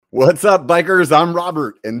What's up, bikers? I'm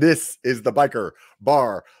Robert, and this is the Biker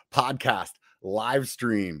Bar Podcast live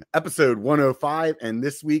stream, episode 105. And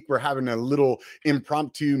this week we're having a little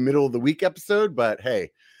impromptu middle of the week episode, but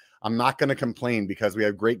hey, I'm not going to complain because we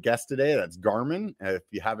have great guests today. That's Garmin. If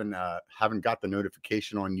you haven't got the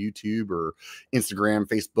notification on YouTube or Instagram,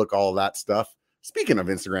 Facebook, all of that stuff. Speaking of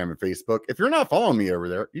Instagram and Facebook, if you're not following me over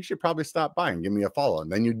there, you should probably stop by and give me a follow.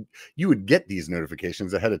 And then you would get these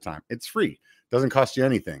notifications ahead of time. It's free. Doesn't cost you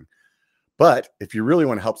anything. But if you really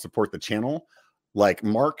want to help support the channel, like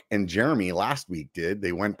Mark and Jeremy last week did,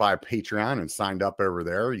 they went by Patreon and signed up over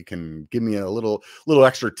there. You can give me a little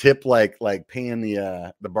extra tip, like paying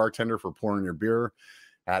the bartender for pouring your beer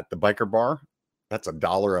at the Biker Bar. That's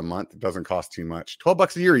 $1 a month. It doesn't cost too much.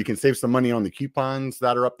 $12 a year. You can save some money on the coupons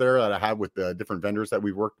that are up there that I have with the different vendors that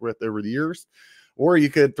we've worked with over the years. Or you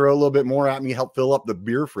could throw a little bit more at me, help fill up the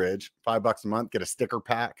beer fridge, $5 a month, get a sticker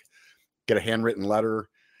pack, get a handwritten letter,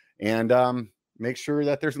 and make sure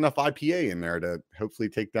that there's enough IPA in there to hopefully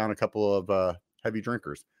take down a couple of heavy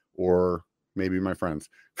drinkers, or maybe my friends.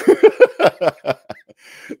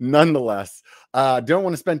 Nonetheless, don't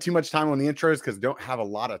want to spend too much time on the intros because don't have a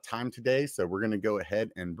lot of time today. So we're going to go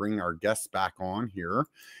ahead and bring our guests back on here.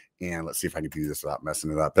 And let's see if I can do this without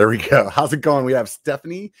messing it up. There we go. How's it going? We have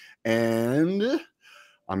Stephanie and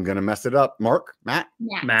I'm going to mess it up. Mark, Matt?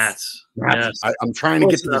 Matt. Yes. I'm trying to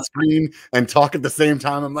get to the screen and talk at the same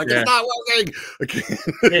time. I'm like, It's not working. Okay.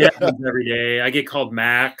 It happens every day. I get called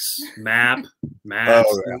Max, Map, Max.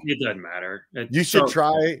 Oh, yeah. It doesn't matter. You should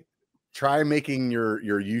try making your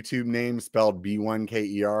YouTube name spelled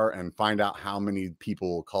B1KER and find out how many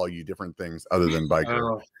people call you different things other than biker.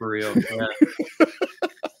 Oh, for real. Yeah.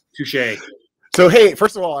 Touche. So, hey,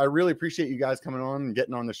 first of all, I really appreciate you guys coming on and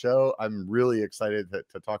getting on the show. I'm really excited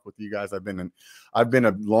to talk with you guys. I've been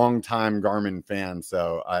a long time Garmin fan,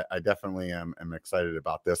 so I definitely am excited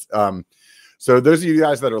about this. So those of you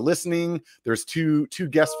guys that are listening, there's two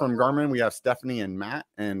guests from Garmin. We have Stephanie and Matt.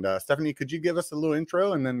 And Stephanie, could you give us a little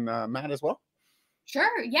intro, and then Matt as well?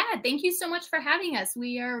 Sure. Yeah. Thank you so much for having us.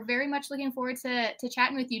 We are very much looking forward to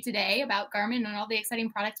chatting with you today about Garmin and all the exciting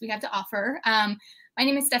products we have to offer. My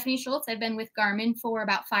name is Stephanie Schultz. I've been with Garmin for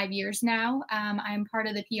about 5 years now. I'm part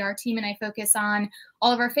of the PR team, and I focus on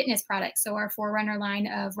all of our fitness products. So our Forerunner line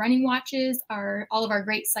of running watches, all of our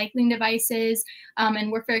great cycling devices, and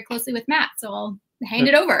work very closely with Matt. So I'll hand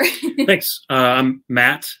it over. Thanks. I'm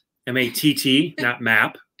Matt, M-A-T-T, not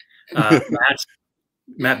Map.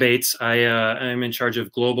 Matt Bates. I'm in charge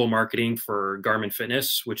of global marketing for Garmin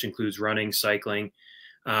Fitness, which includes running, cycling.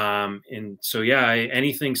 And so,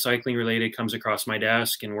 anything cycling related comes across my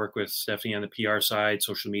desk, and work with Stephanie on the PR side,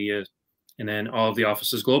 social media, and then all of the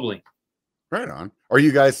offices globally. Right on. Are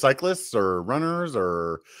you guys cyclists or runners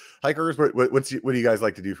or hikers? What do you guys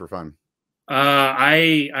like to do for fun?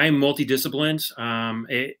 I'm multidisciplined.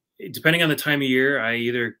 Depending on the time of year, I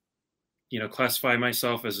either, classify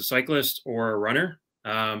myself as a cyclist or a runner.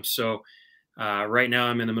 Right now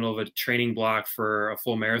I'm in the middle of a training block for a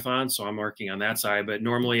full marathon, so I'm working on that side. But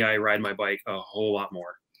normally I ride my bike a whole lot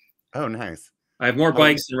more. Oh, nice. I have more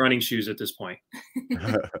bikes than running shoes at this point.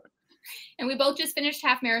 And we both just finished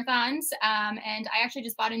half marathons, and I actually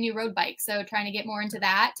just bought a new road bike. So trying to get more into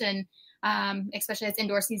that, and especially as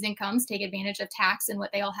indoor season comes, take advantage of Tacx and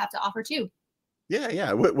what they all have to offer too.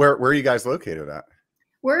 Yeah. Where are you guys located at?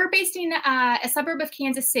 We're based in a suburb of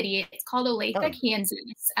Kansas City. It's called Olathe, Kansas.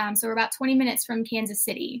 So we're about 20 minutes from Kansas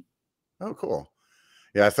City. Oh, cool.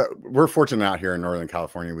 Yeah, so we're fortunate out here in Northern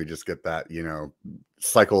California. We just get that,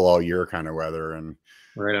 cycle all year kind of weather, and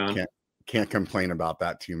right on. Can't complain about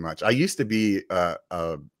that too much. I used to be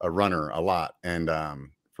a runner a lot, and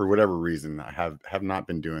for whatever reason, I have not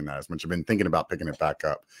been doing that as much. I've been thinking about picking it back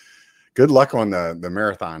up. Good luck on the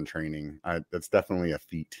marathon training. That's definitely a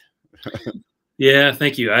feat. Yeah,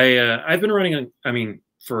 thank you. I've been running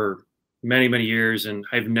for many, many years, and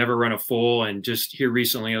I've never run a full. And just here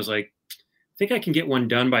recently, I was like, I think I can get one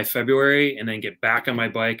done by February, and then get back on my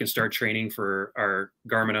bike and start training for our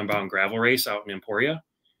Garmin Unbound gravel race out in Emporia.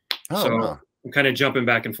 Oh, so wow. I'm kind of jumping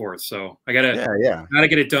back and forth. So I gotta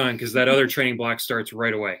get it done, because that other training block starts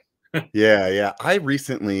right away. Yeah. I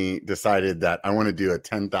recently decided that I want to do a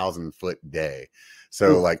 10,000 foot day.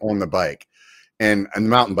 So like on the bike. And the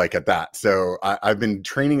mountain bike at that. So I've been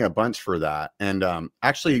training a bunch for that. And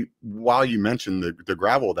actually, while you mentioned the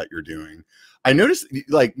gravel that you're doing, I noticed,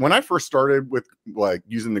 like, when I first started with like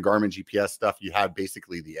using the Garmin GPS stuff, you had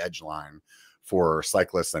basically the edge line for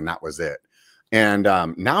cyclists, and that was it. And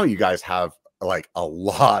now you guys have like a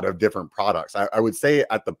lot of different products. I would say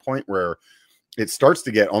at the point where it starts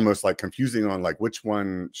to get almost like confusing on like which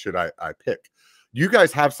one should I pick. you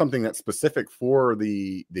guys have something that's specific for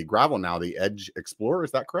the gravel now, the Edge Explorer.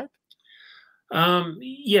 Is that correct?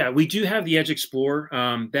 Yeah, we do have the Edge Explorer.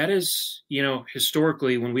 That is,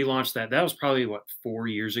 historically when we launched that was probably 4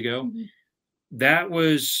 years ago. Mhm. That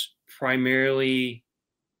was primarily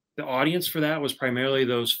the audience for that was primarily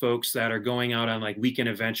those folks that are going out on like weekend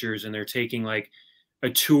adventures and they're taking like a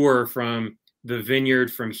tour from the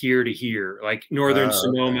vineyard from here to here, like northern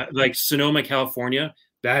Sonoma, Okay. like Sonoma, California.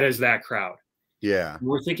 That is that crowd. Yeah.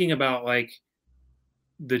 We're thinking about like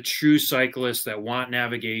the true cyclists that want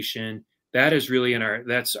navigation. That is really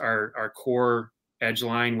that's our core Edge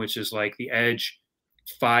line, which is like the Edge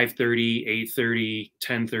 530, 830,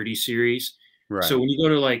 1030 series. Right. So when you go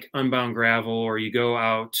to like Unbound Gravel or you go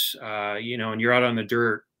out, and you're out on the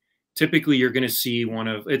dirt, typically you're going to see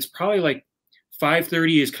it's probably like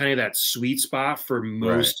 530 is kind of that sweet spot for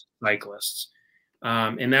most cyclists.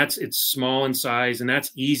 And it's small in size and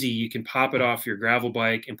that's easy. You can pop it off your gravel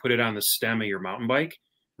bike and put it on the stem of your mountain bike,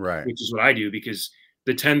 right? Which is what I do because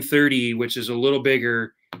the 1030, which is a little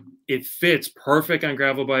bigger, it fits perfect on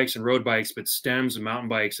gravel bikes and road bikes, but stems and mountain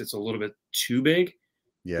bikes, it's a little bit too big.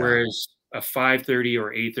 Yeah. Whereas a 530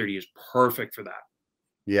 or 830 is perfect for that.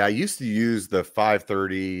 Yeah, I used to use the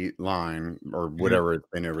 530 line or whatever it's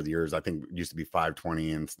been over the years. I think it used to be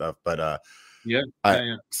 520 and stuff, but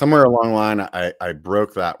somewhere along the line I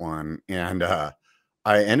broke that one and I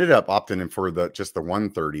ended up opting in for just the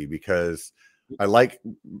 130 because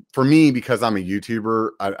for me, because I'm a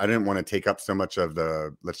YouTuber, I didn't want to take up so much of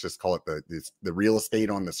let's just call it the real estate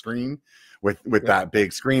on the screen with that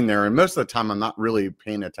big screen there. And most of the time I'm not really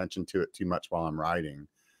paying attention to it too much while I'm riding.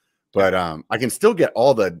 But I can still get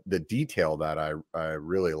all the detail that I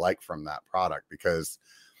really like from that product because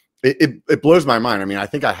it blows my mind. I mean, I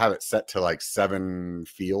think I have it set to like 7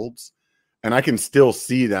 fields and I can still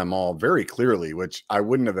see them all very clearly, which I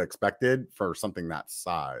wouldn't have expected for something that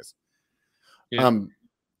size. Yeah.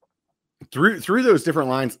 Through those different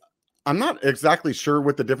lines, I'm not exactly sure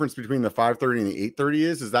what the difference between the 530 and the 830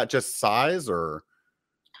 is. Is that just size or?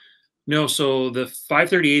 No, so the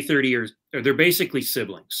 530, 830 they're basically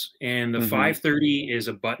siblings, and the 530 is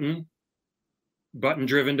a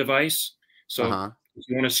button-driven device. So if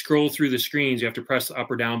you want to scroll through the screens, you have to press the up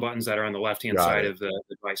or down buttons that are on the left-hand side of the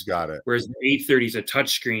device. Got it. Whereas the 830 is a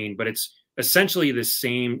touch screen, but it's essentially the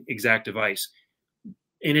same exact device.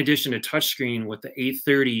 In addition to touchscreen, with the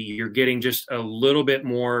 830, you're getting just a little bit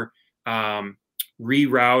more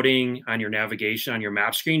rerouting on your navigation on your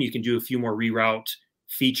map screen. You can do a few more reroute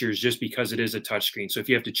features just because it is a touchscreen. So if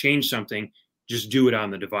you have to change something, just do it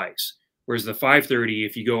on the device. Whereas the 530,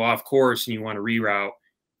 if you go off course and you want to reroute,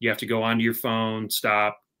 you have to go onto your phone,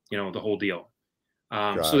 stop, the whole deal.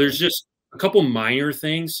 So there's just a couple minor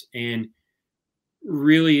things, and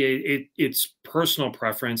really it's personal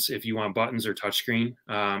preference if you want buttons or touchscreen.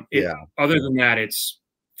 Other than that, it's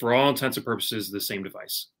for all intents and purposes the same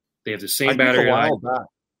device. They have the same battery life.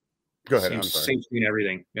 Go ahead. Same screen,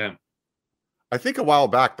 everything. Yeah. I think a while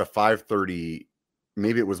back, the 530,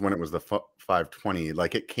 maybe it was when it was the 520,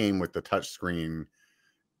 like it came with the touch screen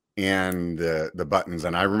and the buttons.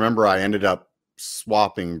 And I remember I ended up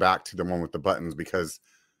swapping back to the one with the buttons because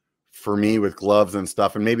for me with gloves and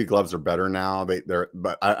stuff, and maybe gloves are better now,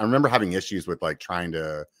 but I remember having issues with like trying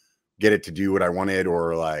to get it to do what I wanted,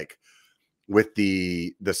 or like with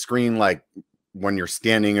the screen, like when you're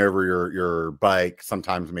standing over your bike,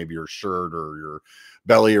 sometimes maybe your shirt or your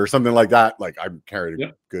belly or something like that, like I carried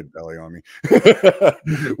a good belly on me,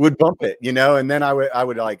 would bump it, and then I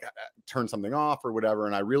would like turn something off or whatever.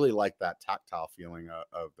 And I really like that tactile feeling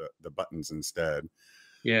of the buttons instead.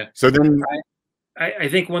 Yeah. So then I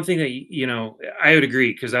think one thing that, I would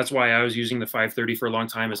agree, because that's why I was using the 530 for a long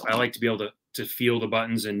time, is I like to be able to feel the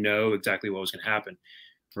buttons and know exactly what was going to happen.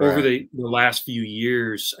 Right. Over the last few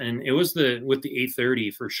years, and it was with the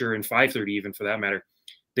 830 for sure, and 530 even for that matter,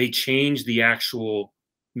 they changed the actual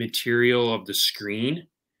material of the screen.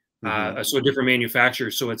 So a different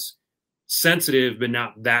manufacturer, so it's sensitive, but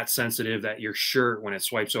not that sensitive that your shirt, when it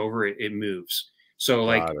swipes over, it moves. So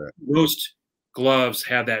like most gloves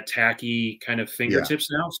have that tacky kind of fingertips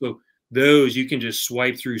now. So those you can just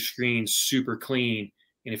swipe through screens super clean.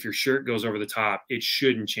 And if your shirt goes over the top, it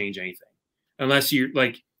shouldn't change anything. Unless you're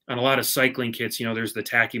like on a lot of cycling kits, there's the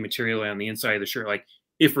tacky material on the inside of the shirt. Like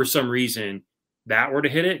if for some reason that were to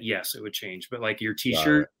hit it, yes, it would change. But like your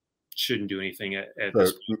t-shirt shouldn't do anything at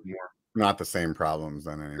this point anymore. Not the same problems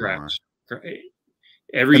then anymore. Correct.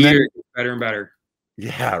 Every year it's better and better.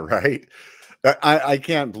 Yeah, right. I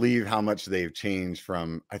can't believe how much they've changed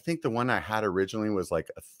from, I think the one I had originally was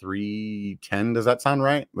like a 310. Does that sound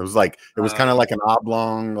right? It was kind of like an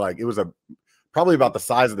oblong, like it was a probably about the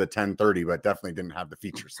size of the 1030, but definitely didn't have the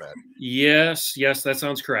feature set. Yes, that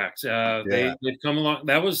sounds correct. They've come along.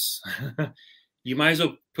 That was you might as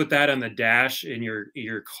well put that on the dash in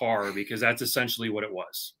your car, because that's essentially what it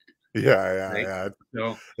was. Yeah.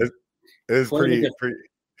 So it is pretty.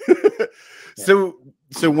 Yeah.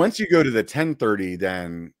 So once you go to the 1030,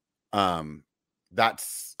 then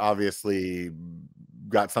that's obviously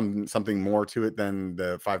got something more to it than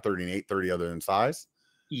the 530 and 830 other than size.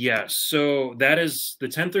 Yes. So that is the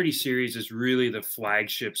 1030 series is really the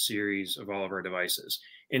flagship series of all of our devices.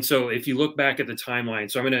 And so if you look back at the timeline,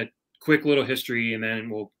 so I'm going to quick little history and then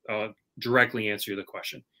we'll directly answer the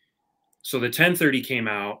question. So the 1030 came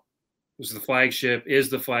out, was the flagship, is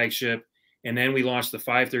the flagship, and then we launched the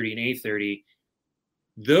 530 and 830.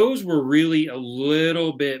 Those were really a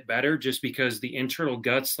little bit better just because the internal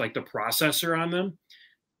guts, like the processor on them,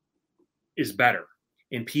 is better.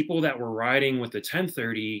 And people that were riding with the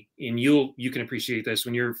 1030, and you can appreciate this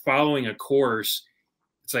when you're following a course,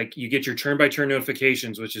 it's like you get your turn-by-turn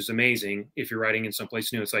notifications, which is amazing. If you're riding in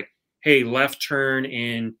someplace new, it's like, hey, left turn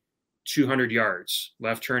in 200 yards,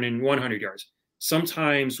 left turn in 100 yards.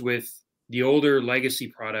 Sometimes with the older legacy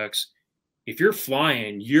products, if you're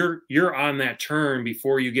flying, you're on that turn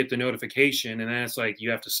before you get the notification, and then it's like you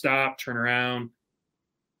have to stop, turn around,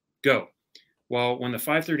 go. Well, when the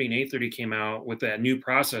 530 and 830 came out with that new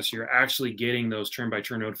process, you're actually getting those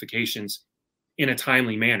turn-by-turn notifications in a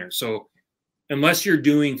timely manner. So unless you're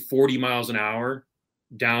doing 40 miles an hour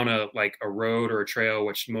down a road or a trail,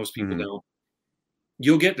 which most people don't,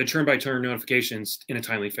 you'll get the turn-by-turn notifications in a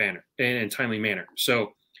timely manner.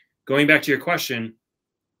 So going back to your question,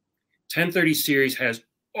 1030 series has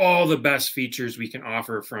all the best features we can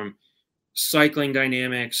offer, from cycling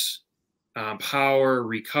dynamics, power,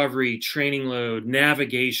 recovery, training load,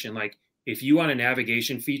 navigation. Like if you want a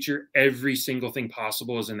navigation feature, every single thing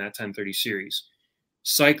possible is in that 1030 series.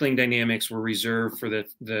 Cycling dynamics were reserved for the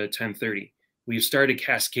 1030. We've started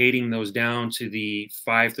cascading those down to the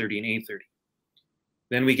 530 and 830.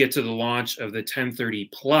 Then we get to the launch of the 1030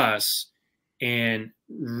 Plus, and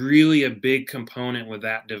really a big component with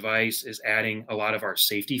that device is adding a lot of our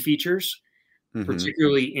safety features,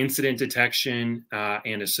 particularly incident detection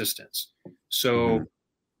and assistance. So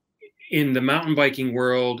in the mountain biking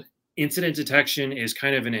world, incident detection is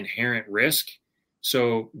kind of an inherent risk.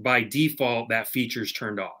 So by default, that feature is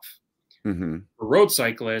turned off. For road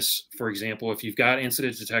cyclists, for example, if you've got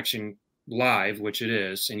incident detection live, which it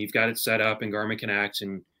is, and you've got it set up in Garmin Connect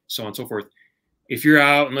and so on and so forth, if you're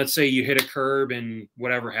out and let's say you hit a curb and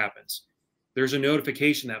whatever happens, there's a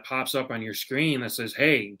notification that pops up on your screen that says,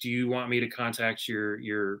 hey, do you want me to contact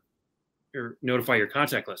your notify your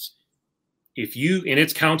contact list? And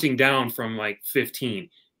it's counting down from like 15.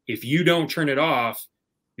 If you don't turn it off,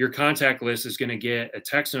 your contact list is going to get a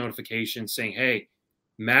text notification saying, hey,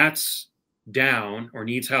 Matt's down or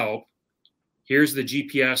needs help. Here's the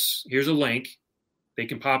GPS. Here's a link. They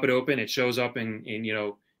can pop it open. It shows up in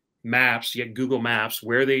maps. You get Google Maps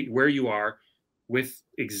where you are with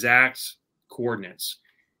exact coordinates.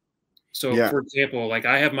 So for example, like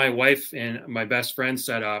I have my wife and my best friend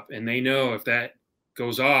set up, and they know if that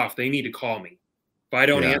goes off, they need to call me. If I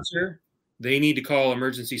don't answer, they need to call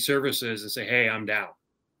emergency services and say, hey, I'm down.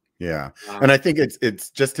 And I think it's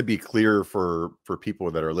just to be clear for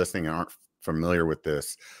people that are listening and aren't familiar with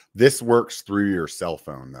this works through your cell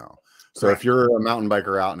phone though. So if you're a mountain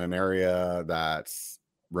biker out in an area that's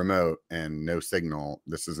remote and no signal,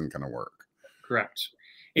 this isn't going to work. Correct.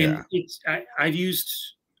 And I do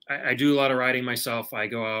a lot of riding myself. I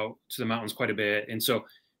go out to the mountains quite a bit. And so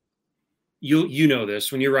you know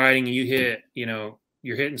this, when you're riding and you hit,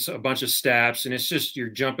 you're hitting a bunch of steps and it's just, you're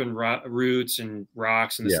jumping roots and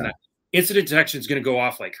rocks and this and that. Incident detection is going to go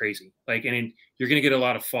off like crazy. And you're going to get a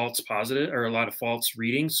lot of false positive or a lot of false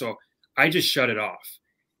readings. So I just shut it off.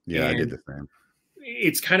 Yeah, I did the same.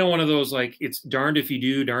 It's kind of one of those, like, it's darned if you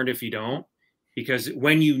do, darned if you don't, because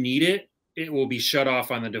when you need it, it will be shut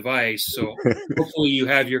off on the device. So hopefully you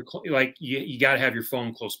have you got to have your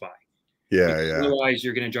phone close by. Otherwise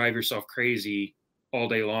you're going to drive yourself crazy all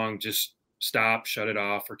day long. Just stop, shut it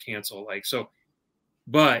off, or cancel.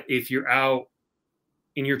 But if you're out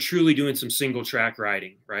and you're truly doing some single track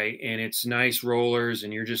riding, right, and it's nice rollers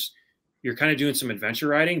and you're kind of doing some adventure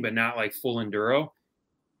riding, but not like full enduro,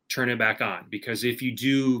 turn it back on. Because if you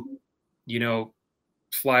do,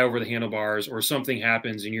 fly over the handlebars or something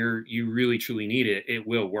happens and you really truly need it, it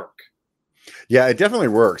will work. Yeah, it definitely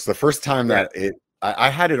works. The first time that I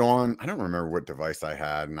had it on, I don't remember what device I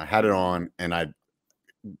had, and I had it on, and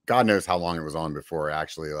God knows how long it was on before I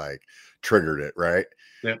actually triggered it, right?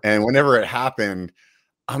 Yep. And whenever it happened,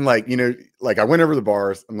 I'm like, like I went over the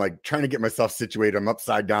bars. I'm like trying to get myself situated. I'm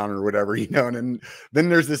upside down or whatever, and then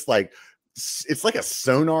there's this like, it's like a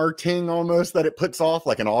sonar ting almost that it puts off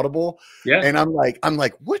like an audible. Yeah. And I'm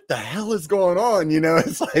like, what the hell is going on?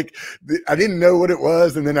 It's like, I didn't know what it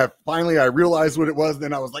was. And then I realized what it was. And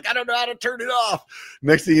then I was like, I don't know how to turn it off.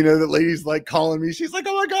 Next thing you know, the lady's like calling me. She's like,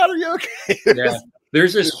 oh my God, are you okay? Yeah.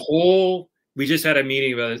 There's this whole, we just had a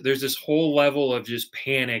meeting about it. There's this whole level of just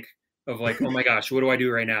panic of like, oh my gosh, what do I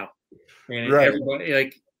do right now? And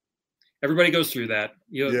Right. everybody goes through that.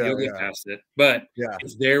 You'll get past it, but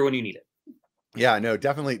it's there when you need it. Yeah, no,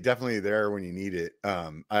 definitely there when you need it.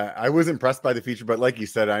 I was impressed by the feature, but like you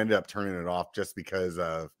said, I ended up turning it off just because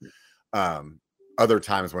of other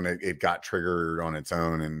times when it got triggered on its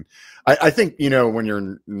own. And I think, when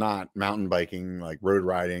you're not mountain biking, like road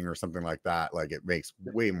riding or something like that, like it makes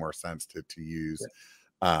way more sense to use.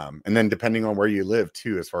 And then depending on where you live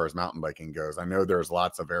too, as far as mountain biking goes, I know there's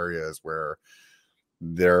lots of areas where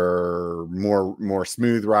they're more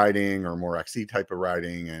smooth riding or more XC type of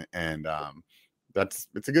riding. And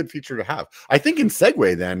it's a good feature to have. I think in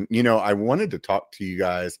segue then, I wanted to talk to you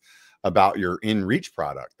guys about your InReach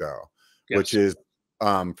product though, which is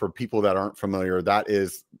for people that aren't familiar, that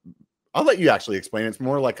is, I'll let you actually explain. It's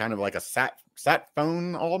more like kind of like a sat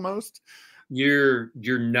phone almost. You're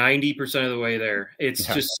 90% of the way there. It's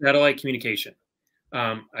just satellite communication.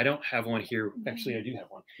 I don't have one here. Actually, I do have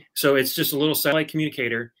one. So it's just a little satellite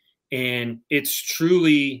communicator, and it's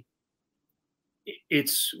truly,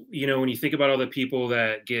 when you think about all the people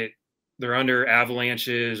that they're under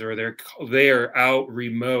avalanches or they're out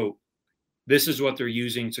remote, this is what they're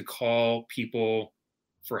using to call people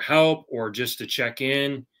for help or just to check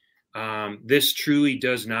in. This truly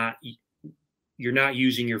does not, you're not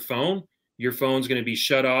using your phone. Your phone's going to be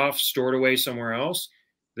shut off, stored away somewhere else.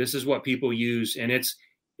 This is what people use. And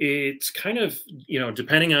it's kind of,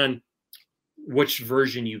 depending on which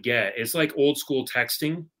version you get, it's like old school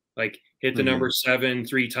texting, like hit the number 7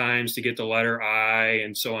 3 times to get the letter I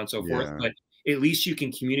and so on and so forth. But at least you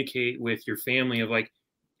can communicate with your family of like,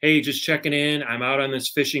 hey, just checking in. I'm out on this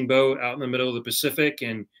fishing boat out in the middle of the Pacific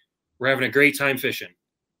and we're having a great time fishing.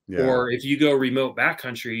 Yeah. Or if you go remote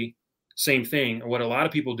backcountry, same thing. What a lot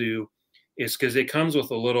of people do is because it comes with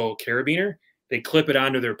a little carabiner, they clip it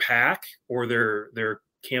onto their pack or their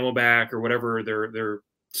Camelback or whatever their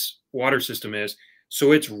water system is.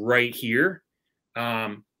 So it's right here.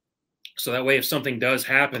 So that way, if something does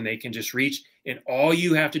happen, they can just reach, and all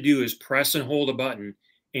you have to do is press and hold a button,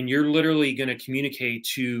 and you're literally going to communicate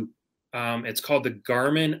to, it's called the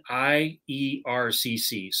Garmin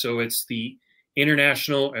IERCC. So it's the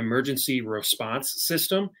International Emergency Response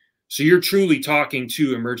System. So you're truly talking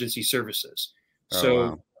to emergency services.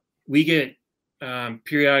 We get,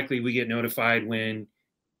 periodically we get notified when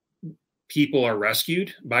people are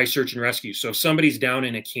rescued by search and rescue. So if somebody's down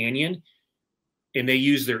in a canyon and they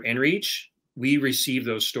use their InReach, we receive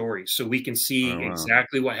those stories. So we can see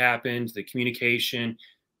exactly what happened, the communication.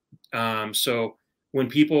 So when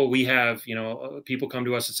we have, people come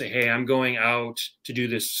to us and say, hey, I'm going out to do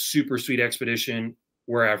this super sweet expedition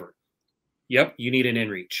wherever. Yep, you need an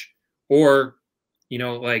InReach. Or,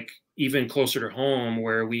 like even closer to home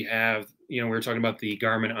where we have, we were talking about the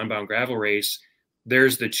Garmin Unbound Gravel Race.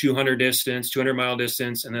 There's the 200-mile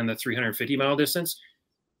distance, and then the 350-mile distance.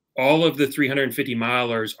 All of the 350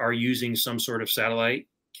 milers are using some sort of satellite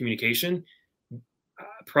communication.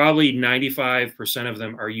 Probably 95% of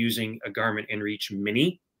them are using a Garmin InReach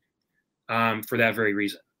Mini for that very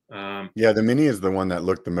reason. The Mini is the one that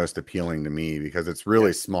looked the most appealing to me because it's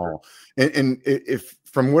really small. And if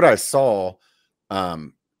from what I saw,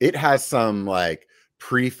 it has some like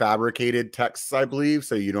prefabricated texts, I believe.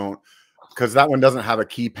 So you don't, because that one doesn't have a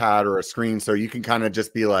keypad or a screen. So you can kind of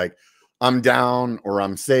just be like, I'm down or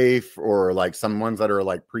I'm safe, or like some ones that are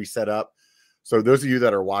like pre-set up. So those of you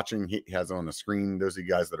that are watching, he has on the screen. Those of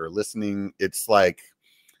you guys that are listening, it's like,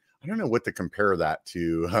 I don't know what to compare that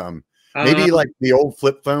to. Maybe like the old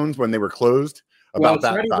flip phones when they were closed.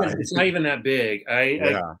 It's not even that big.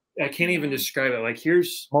 I can't even describe it. Like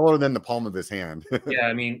here's smaller than the palm of his hand. Yeah,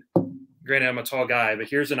 I mean, granted, I'm a tall guy, but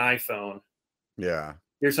here's an iPhone. Yeah.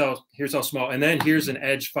 Here's how small, and then here's an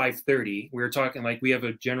Edge 530. We were talking like we have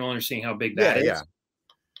a general understanding how big that is.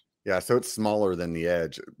 Yeah, so it's smaller than the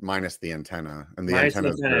Edge, minus the antenna, and the antenna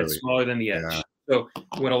is smaller than the Edge. Yeah. So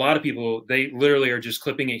what a lot of people, they literally are just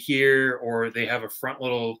clipping it here, or they have a front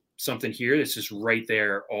little something here that's just right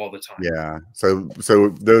there all the time. Yeah. So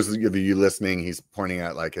those of you listening, he's pointing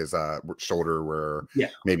at like his shoulder where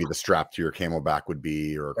maybe the strap to your Camelback would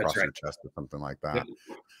be, or across your chest or something like that.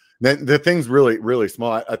 Then the thing's really, really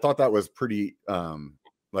small. I thought that was pretty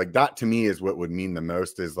like that to me is what would mean the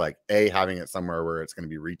most, is like having it somewhere where it's going to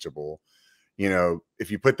be reachable. You know,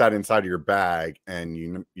 if you put that inside of your bag and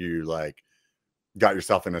you like got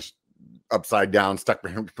yourself in a upside down, stuck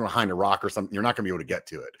behind a rock or something, you're not going to be able to get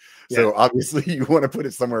to it. Yeah. So obviously you want to put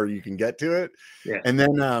it somewhere you can get to it. Yeah. And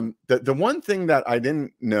then the one thing that I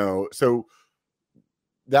didn't know, so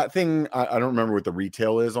that thing, I don't remember what the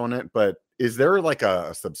retail is on it, but is there like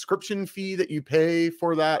a subscription fee that you pay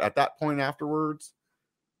for that at that point afterwards?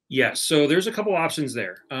 Yes. So there's a couple options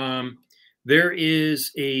there. There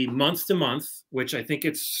is a month to month, which I think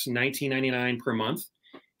it's $19.99 per month,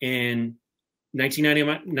 and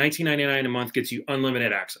 $19.99 a month gets you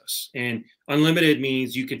unlimited access. And unlimited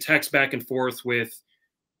means you can text back and forth with,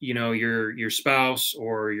 you know, your spouse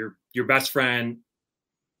or your best friend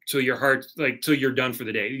till your heart, like till you're done for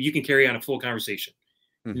the day. You can carry on a full conversation,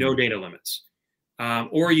 no data limits.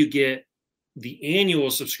 Or you get the annual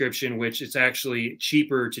subscription, which it's actually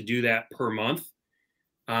cheaper to do that per month.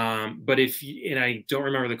 But and I don't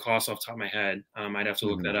remember the cost off the top of my head. I'd have to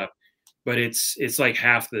look that up, but it's like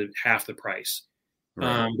half the price.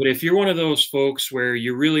 Right. But if you're one of those folks where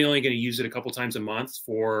you're really only going to use it a couple times a month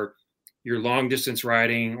for your long distance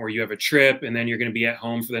riding, or you have a trip and then you're going to be at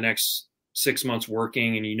home for the next 6 months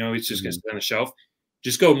working, and you know it's just going to sit on the shelf,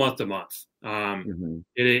 just go month to month.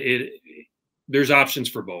 There's options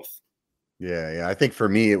for both. Yeah. I think for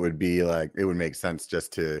me, it would make sense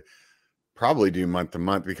just to probably do month to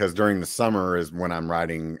month, because during the summer is when I'm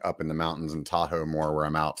riding up in the mountains in Tahoe more, where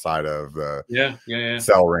I'm outside of the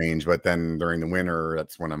cell range. But then during the winter,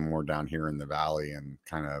 that's when I'm more down here in the valley and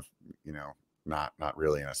kind of, you know, not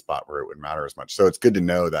really in a spot where it would matter as much. So it's good to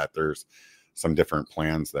know that there's some different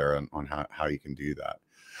plans there on how you can do that.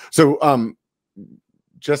 So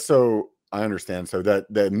just so I understand, so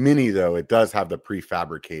that the Mini, though, it does have the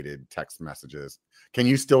prefabricated text messages. Can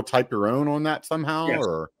you still type your own on that somehow? Yes.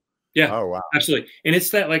 Or yeah, oh wow, absolutely. And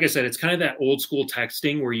it's that, like I said, it's kind of that old school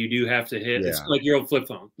texting where you do have to hit. It's like your old flip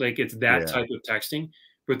phone, like it's that type of texting.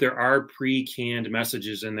 But there are pre-canned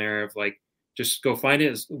messages in there of like, just go find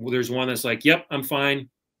it. There's one that's like, "Yep, I'm fine.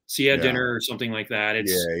 See you at dinner," or something like that.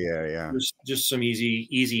 It's There's just some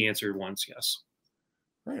easy answered ones. Yes.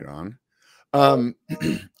 Right on.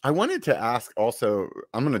 I wanted to ask also,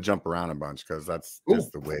 I'm going to jump around a bunch because that's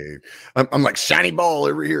just the way I'm like shiny ball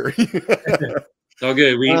over here. It's all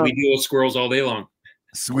good. We deal with squirrels all day long.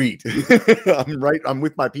 Sweet. I'm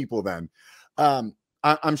with my people then.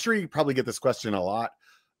 I'm sure you probably get this question a lot.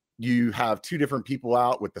 You have two different people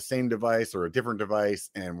out with the same device or a different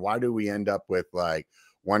device, and why do we end up with like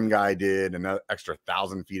one guy did another extra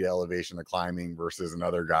 1,000 feet of elevation of climbing versus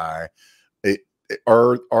another guy?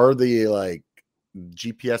 Are the like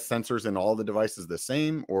GPS sensors in all the devices the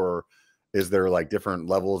same, or is there like different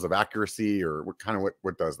levels of accuracy, or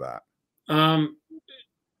what does that?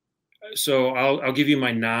 So I'll give you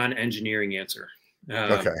my non-engineering answer.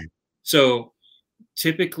 Okay. So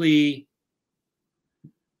typically,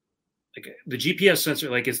 like the GPS sensor,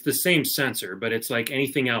 like it's the same sensor, but it's like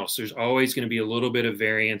anything else. There's always going to be a little bit of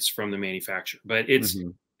variance from the manufacturer, but it's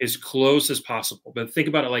as close as possible. But think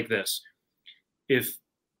about it like this. If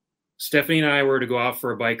Stephanie and I were to go out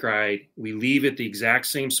for a bike ride, we leave at the exact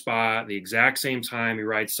same spot, the exact same time, we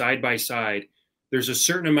ride side by side, there's a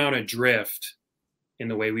certain amount of drift in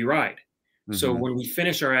the way we ride. So when we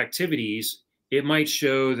finish our activities, it might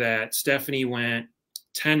show that Stephanie went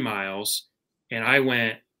 10 miles and I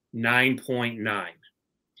went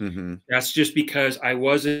 9.9. That's just because I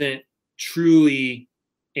wasn't truly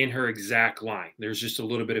in her exact line. There's just a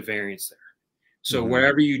little bit of variance there. So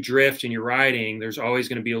wherever you drift and you're riding, there's always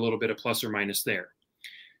going to be a little bit of plus or minus there.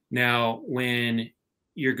 Now, when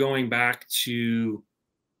you're going back to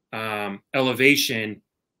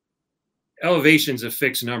elevation's a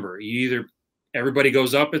fixed number. Everybody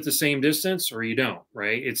goes up at the same distance or you don't,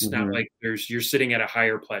 right? It's not like you're sitting at a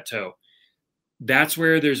higher plateau. That's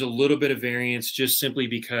where there's a little bit of variance, just simply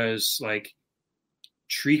because like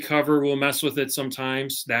tree cover will mess with it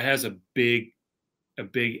sometimes. That has a big how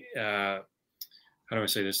do I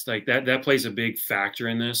say this? Like that plays a big factor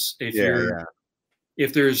in this.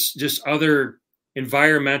 If there's just other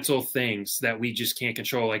environmental things that we just can't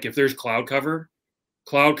control, like if there's cloud cover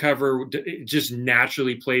it just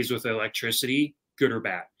naturally plays with electricity, good or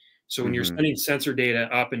bad. So when you're sending sensor data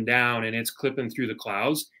up and down and it's clipping through the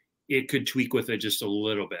clouds, it could tweak with it just a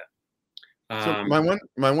little bit. So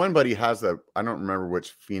my one buddy has I don't remember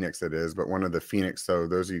which Phoenix it is, but one of the Phoenix. So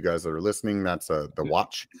those of you guys that are listening, that's the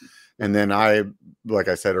watch. And then I, like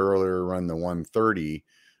I said earlier, run the 130,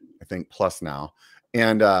 I think plus now.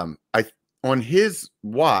 And on his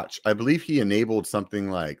watch, I believe he enabled something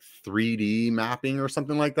like 3D mapping or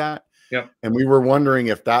something like that. Yep. And we were wondering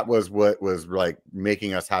if that was what was like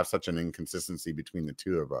making us have such an inconsistency between the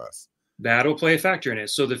two of us. That'll play a factor in it.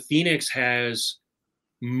 So the Phoenix has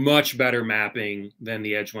much better mapping than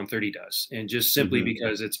the Edge 130 does. And just simply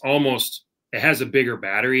because it has a bigger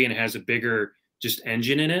battery and it has a bigger just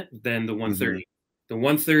engine in it than the 130. The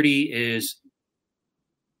 130 is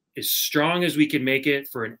as strong as we could make it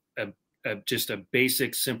for just a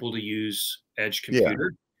basic, simple to use Edge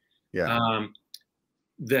computer. Yeah.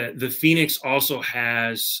 The Phoenix also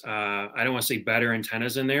has, I don't want to say better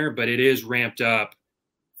antennas in there, but it is ramped up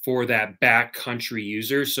for that backcountry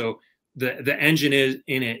user. So the engine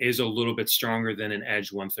is a little bit stronger than an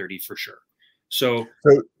Edge 130 for sure. So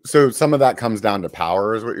some of that comes down to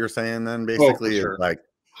power, is what you're saying then, basically, sure. like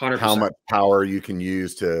 100%. how much power you can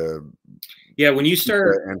use to. Yeah, when you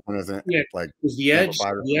start, like the Edge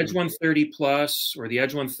 130 Plus or the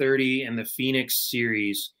Edge 130 and the Phoenix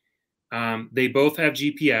series, they both have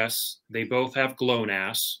GPS. They both have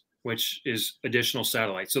GLONASS, which is additional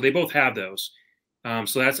satellites. So they both have those.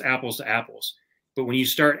 So that's apples to apples. But when you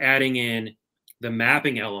start adding in the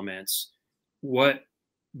mapping elements, what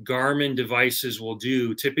Garmin devices will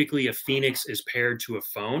do, typically a Phoenix is paired to a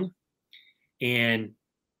phone, and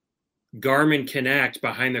Garmin Connect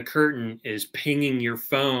behind the curtain is pinging your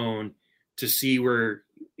phone to see where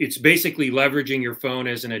it's basically leveraging your phone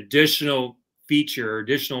as an additional feature or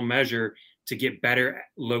additional measure to get better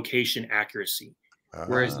location accuracy.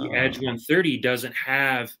 Whereas the Edge 130 doesn't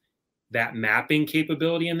have that mapping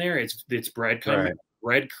capability in there. It's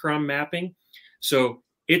breadcrumb mapping. So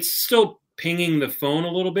it's still pinging the phone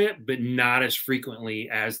a little bit, but not as frequently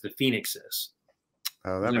as the Phoenix is.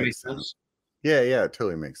 Oh, that makes sense. Yeah, it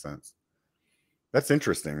totally makes sense. That's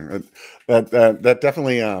interesting. That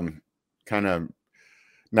definitely kind of,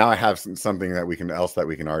 now I have something that we can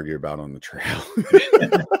argue about on the trail.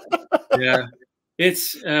 Yeah,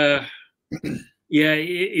 it's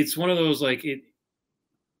it's one of those, like,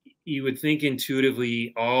 you would think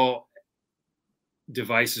intuitively all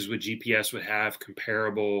devices with GPS would have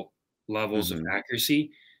comparable levels of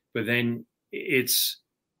accuracy, but then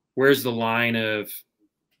where's the line of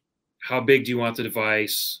how big do you want the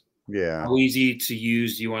device? Yeah. How easy to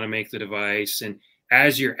use do you want to make the device? And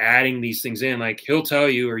as you're adding these things in, like he'll tell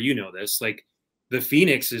you, or you know this, like the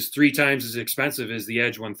Phoenix is 3 times as expensive as the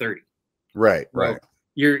Edge 130. Right.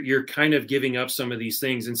 You're kind of giving up some of these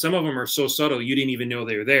things, and some of them are so subtle you didn't even know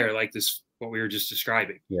they were there, like this, what we were just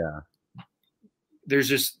describing. Yeah.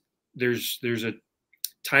 There's a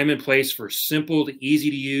time and place for simple to easy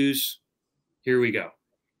to use. Here we go.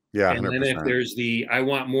 Yeah. And 100%. then if there's I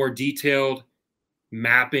want more detailed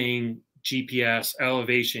mapping, GPS,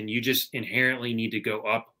 elevation, you just inherently need to go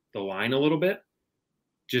up the line a little bit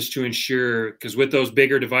just to ensure, because with those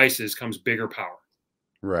bigger devices comes bigger power.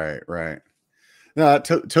 Right. No, that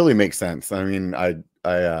totally makes sense. I mean, I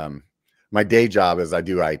my day job is I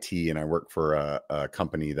do IT, and I work for a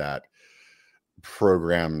company that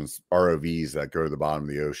programs ROVs that go to the bottom of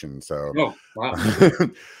the ocean. So,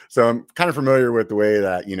 so I'm kind of familiar with the way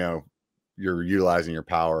that, you're utilizing your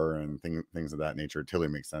power and things of that nature. It totally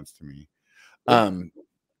makes sense to me.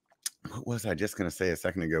 What was I just going to say a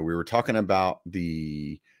second ago? We were talking about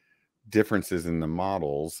the differences in the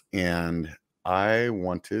models, and I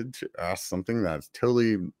wanted to ask something that's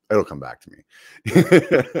it'll come back to me.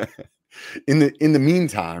 In the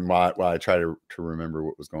meantime, while I try to remember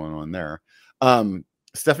what was going on there.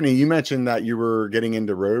 Stephanie, you mentioned that you were getting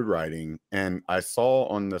into road riding, and I saw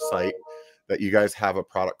on the site that you guys have a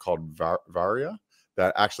product called Varia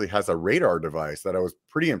that actually has a radar device that I was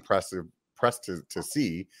pretty impressed to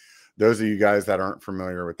see. Those of you guys that aren't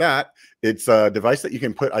familiar with that, it's a device that you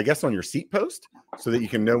can put, I guess, on your seat post so that you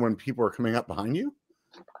can know when people are coming up behind you.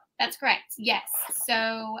 That's correct. Yes.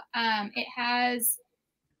 So it has,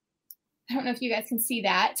 I don't know if you guys can see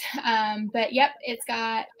that, but yep, it's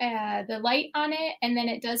got the light on it, and then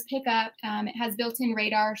it does pick up, it has built-in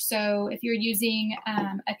radar. So if you're using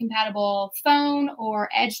a compatible phone or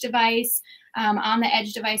Edge device, on the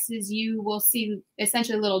Edge devices, you will see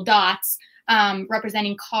essentially little dots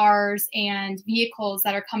representing cars and vehicles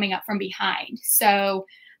that are coming up from behind. So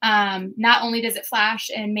not only does it flash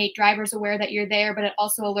and make drivers aware that you're there, but it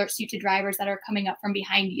also alerts you to drivers that are coming up from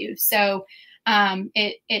behind you. So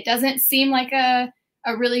it doesn't seem like a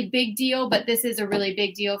really big deal, but this is a really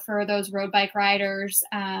big deal for those road bike riders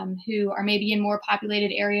who are maybe in more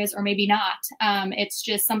populated areas or maybe not. It's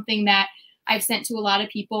just something that I've sent to a lot of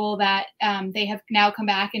people that they have now come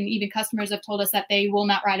back, and even customers have told us that they will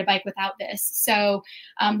not ride a bike without this. So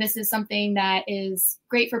this is something that is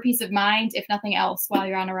great for peace of mind, if nothing else, while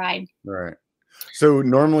you're on a ride. Right. So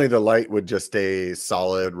normally the light would just stay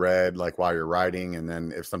solid red, like while you're riding, and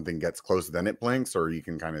then if something gets close, then it blinks, or you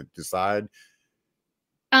can kind of decide.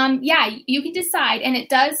 Yeah, you can decide, and it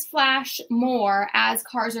does flash more as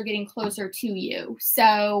cars are getting closer to you.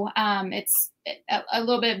 So it's a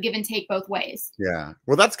little bit of give and take both ways. Yeah,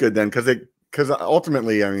 well, that's good then, because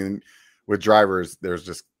ultimately, I mean, with drivers, there's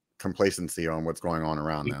just complacency on what's going on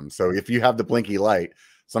around them. So if you have the blinky light,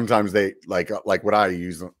 sometimes they like what I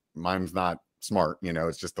use. Mine's not smart,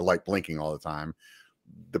 it's just the light blinking all the time.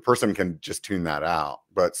 The person can just tune that out.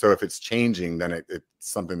 But so if it's changing, then it's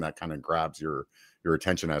something that kind of grabs your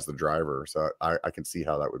attention as the driver. So I can see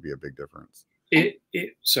how that would be a big difference.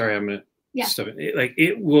 Sorry, I'm gonna stop it.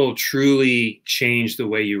 It will truly change the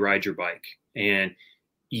way you ride your bike, and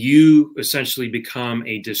you essentially become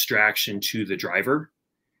a distraction to the driver.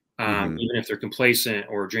 Even if they're complacent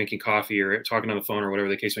or drinking coffee or talking on the phone or whatever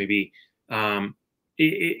the case may be.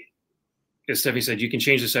 As Stephanie said, you can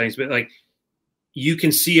change the settings, but you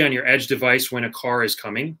can see on your Edge device when a car is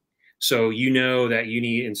coming. So you know that you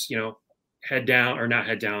need, head down, or not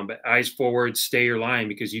head down, but eyes forward, stay your line,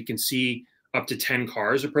 because you can see up to 10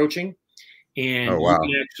 cars approaching. And you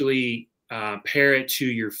can actually pair it to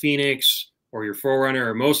your Fenix or your Forerunner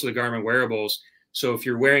or most of the Garmin wearables. So if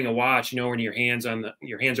you're wearing a watch, when your hands are on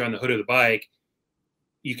the hood of the bike,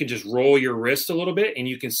 you can just roll your wrist a little bit and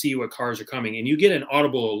you can see what cars are coming, and you get an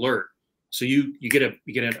audible alert. So you get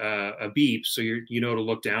a beep, so you know to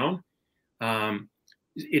look down.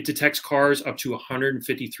 It detects cars up to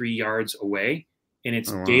 153 yards away, and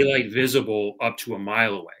it's daylight visible up to a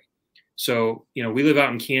mile away. So we live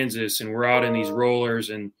out in Kansas, and we're out in these rollers,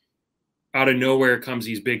 and out of nowhere comes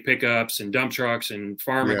these big pickups and dump trucks and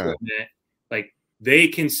farm equipment. They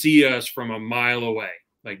can see us from a mile away.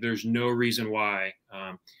 There's no reason why.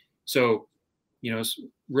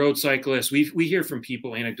 Road cyclists, we hear from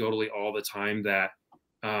people anecdotally all the time that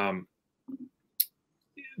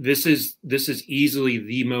this is easily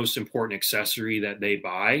the most important accessory that they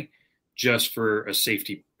buy just for a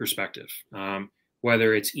safety perspective.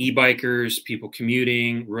 Whether it's e-bikers, people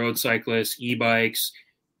commuting, road cyclists, e-bikes,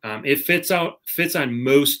 it fits on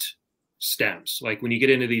most stems. When you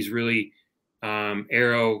get into these really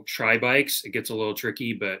aero tri-bikes, it gets a little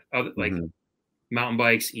tricky, but mountain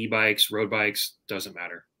bikes, e-bikes, road bikes, doesn't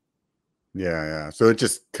matter. Yeah. So it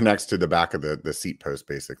just connects to the back of the seat post,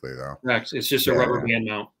 basically, though. Correct. It's just a rubber band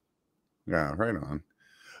mount. Yeah, right on.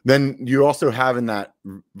 Then you also have in that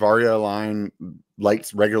Varia line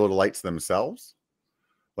lights, regular lights themselves,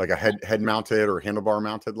 like a head mounted or handlebar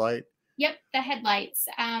mounted light. Yep, the headlights.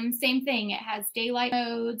 Same thing. It has daylight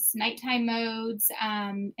modes, nighttime modes,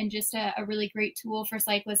 and just a really great tool for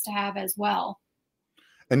cyclists to have as well.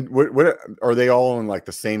 And what are they all on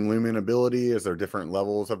the same lumen ability? Is there different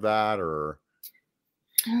levels of that, or?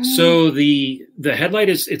 So the headlight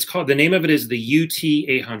it's called, the name of it is the UT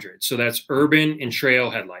 800. So that's urban and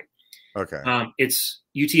trail headlight. Okay. It's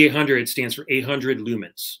UT 800 stands for 800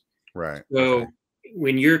 lumens. Right. So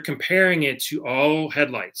when you're comparing it to all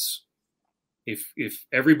headlights, if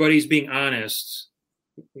everybody's being honest,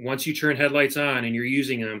 once you turn headlights on and you're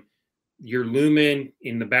using them, your lumen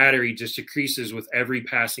in the battery just decreases with every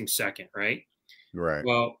passing second, right? Right.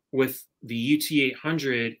 Well, with the UT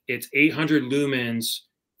 800, it's 800 lumens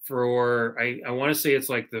for, I want to say it's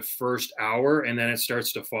the first hour, and then it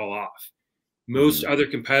starts to fall off. Most other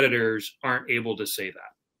competitors aren't able to say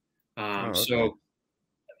that. So,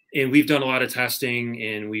 and we've done a lot of testing,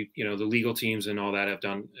 and the legal teams and all that have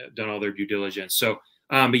done all their due diligence. So,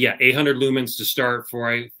 but yeah, 800 lumens to start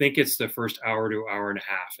for, I think it's the first hour to hour and a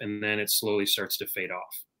half, and then it slowly starts to fade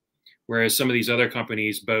off. Whereas some of these other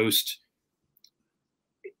companies boast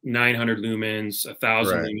 900 lumens,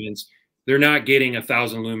 1,000 lumens. They're not getting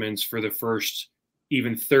 1,000 lumens for the first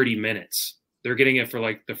even 30 minutes. They're getting it for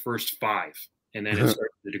the first 5, and then it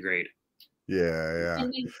starts to degrade. Yeah.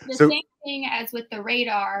 And the same thing as with the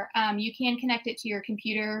radar, you can connect it to your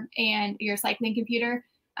computer and your cycling computer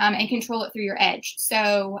and control it through your Edge.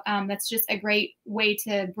 So that's just a great way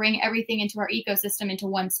to bring everything into our ecosystem into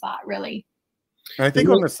one spot, really. And I think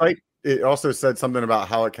on the site, it also said something about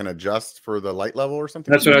how it can adjust for the light level or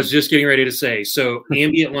something. That's what I was just getting ready to say. So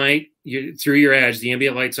ambient light, through your Edge, the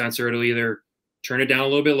ambient light sensor, it'll either turn it down a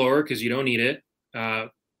little bit lower because you don't need it, and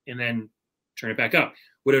then turn it back up.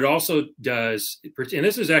 What it also does, and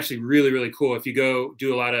this is actually really, really cool, if you go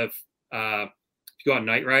do a lot of, if you go out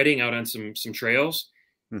night riding out on some trails,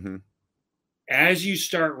 as you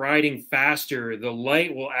start riding faster, the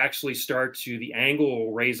light will actually the angle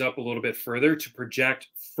will raise up a little bit further to project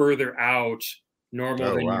further out your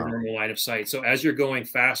normal line of sight. So as you're going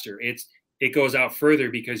faster, it goes out further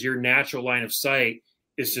because your natural line of sight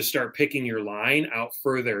is to start picking your line out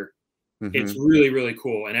further. Mhm. It's really, really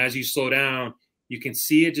cool. And as you slow down, you can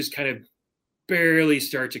see it just kind of barely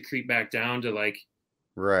start to creep back down to like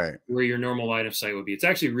Right. where your normal line of sight would be. It's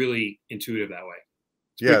actually really intuitive that way.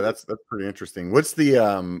 It's Yeah, pretty that's pretty interesting. What's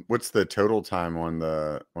the total time on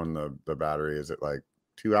the battery? Is it like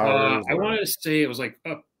 2 cool. hours I or? wanted to say it was like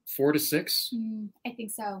up 4 to 6, I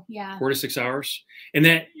think so. Yeah. 4 to 6 hours. And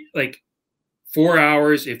that like 4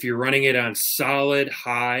 hours if you're running it on solid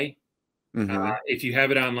high. Mhm. If you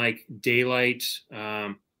have it on like daylight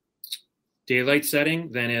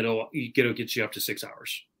setting, then it'll get you up to 6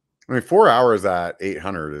 hours. I mean, 4 hours at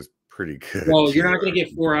 800 is pretty good. Well, you're too. not going to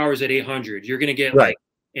get 4 hours at 800. You're going to get Right. like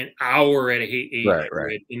an hour at 800,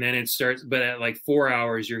 Right. and then it starts. But at like 4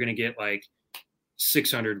 hours, you're going to get like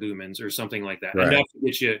 600 lumens or something like that. Right. Enough to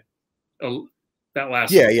get you that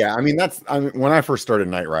last. Yeah. I mean, when I first started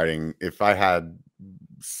night riding, if I had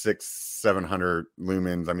 600-700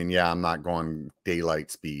 lumens, I mean, yeah, I'm not going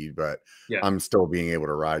daylight speed, but Yeah. I'm still being able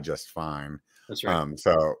to ride just fine. That's right.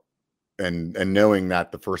 So, and knowing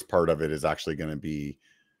that the first part of it is actually going to be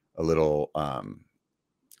a little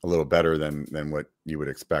better than what you would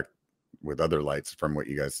expect with other lights from what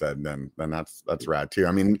you guys said, then that's rad too.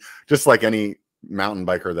 I mean, just like any mountain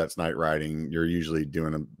biker that's night riding, you're usually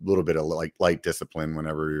doing a little bit of like light discipline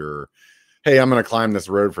whenever you're, hey, I'm going to climb this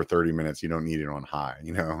road for 30 minutes. You don't need it on high,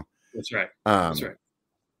 you know? That's right. That's right.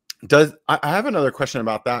 I have another question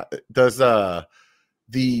about that. Does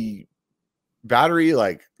the battery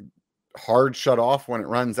like hard shut off when it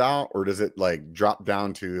runs out, or does it like drop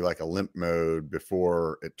down to like a limp mode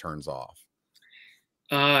before it turns off?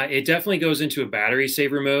 It definitely goes into a battery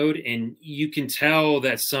saver mode, and you can tell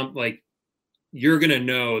that you're gonna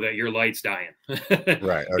know that your light's dying.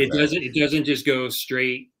 Right. Okay. It doesn't just go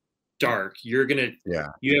straight dark. You'll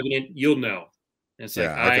know. It's like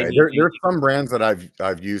okay. There's some brands that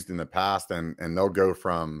I've used in the past, and they'll go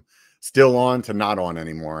from still on to not on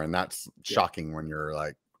anymore, and that's shocking when you're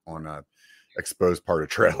like on a exposed part of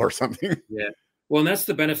trail or something. Yeah. Well, and that's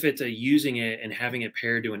the benefit to using it and having it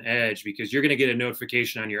paired to an edge, because you're going to get a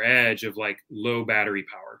notification on your edge of like low battery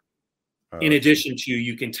power. In addition to,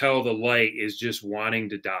 you can tell the light is just wanting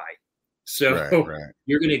to die. So right.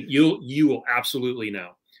 you will absolutely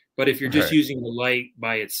know. But if you're just using the light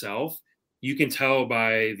by itself, you can tell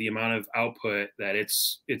by the amount of output that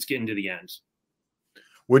it's getting to the end.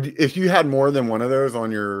 If you had more than one of those on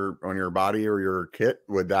your body or your kit,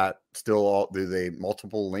 would that still do they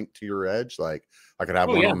multiple link to your edge? Like I could have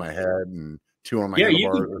one on my head and two on my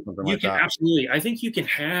handlebars or something like that. You can absolutely. I think you can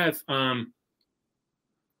have.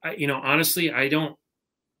 Honestly,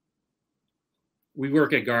 we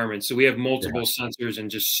work at Garmin, so we have multiple sensors and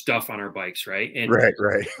just stuff on our bikes, right? And right.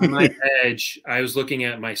 On my edge, I was looking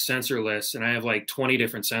at my sensor list, and I have like 20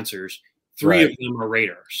 different sensors. 3 of them are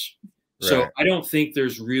radars. So I don't think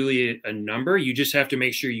there's really a number. You just have to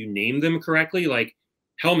make sure you name them correctly, like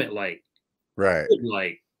helmet light, right, hood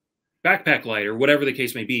light, backpack light, or whatever the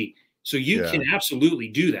case may be. So you can absolutely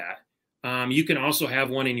do that. You can also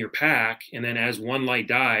have one in your pack, and then as one light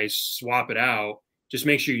dies, swap it out. Just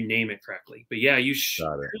make sure you name it correctly. But yeah, you should.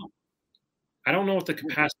 I don't know what the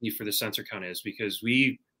capacity for the sensor count is, because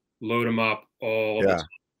we load them up all the time.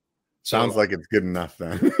 Sounds like it's good enough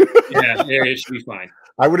then. It should be fine.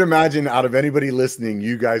 I would imagine out of anybody listening,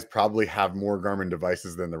 you guys probably have more Garmin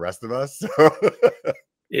devices than the rest of us. So.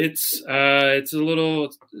 It's a little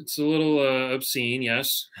obscene,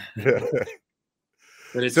 yes.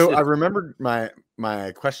 But I remembered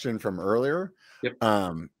my question from earlier. Yep.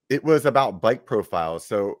 It was about bike profiles.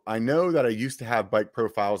 So I know that I used to have bike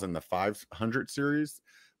profiles in the 500 series,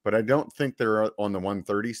 but I don't think they're on the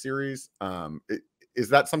 130 series. Is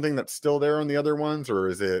that something that's still there on the other ones, or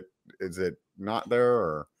is it not there?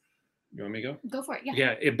 Or you want me to go? Go for it.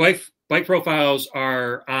 Yeah. Yeah. Bike profiles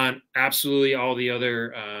are on absolutely all the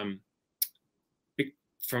other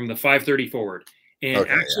from the 530 forward, and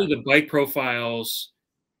the bike profiles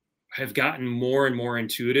have gotten more and more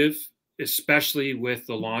intuitive, especially with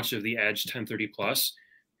the launch of the Edge 1030 Plus.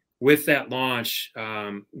 With that launch,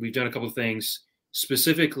 we've done a couple of things.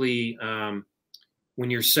 Specifically, when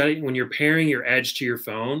you're pairing your Edge to your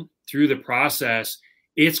phone, through the process,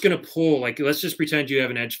 it's going to pull, like, let's just pretend you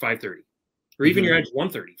have an Edge 530 or even your Edge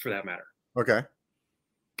 130 for that matter. Okay.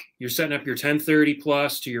 You're setting up your 1030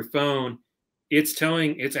 Plus to your phone. It's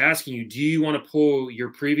asking you, do you want to pull your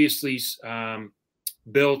previously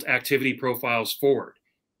built activity profiles forward?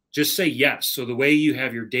 Just say yes. So the way you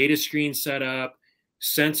have your data screen set up,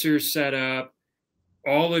 sensors set up,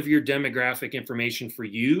 all of your demographic information for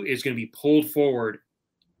you is going to be pulled forward.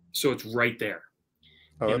 So it's right there.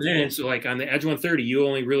 Oh, And that's then, cool. so like on the Edge 130, you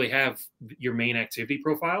only really have your main activity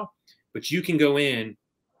profile, but you can go in.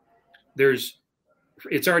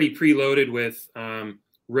 It's already preloaded with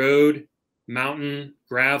road, mountain,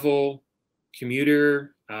 gravel,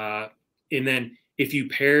 commuter, and then if you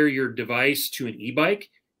pair your device to an e-bike,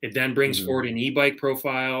 it then brings forward an e-bike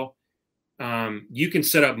profile. You can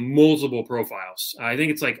set up multiple profiles. I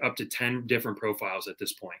think it's like up to 10 different profiles at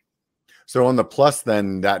this point. So on the Plus,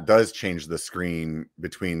 then that does change the screen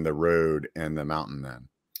between the road and the mountain. Then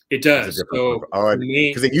it does. So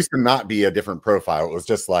because it used to not be a different profile. It was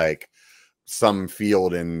just like some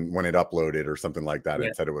field, and when it uploaded or something like that,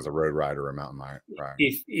 it said it was a road ride or a mountain ride.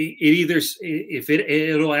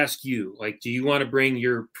 It'll ask you, like, do you want to bring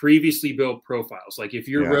your previously built profiles? Like if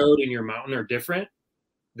your road and your mountain are different,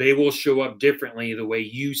 they will show up differently the way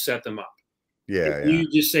you set them up. If you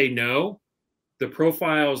just say no, the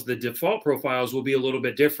default profiles will be a little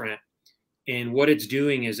bit different. And what it's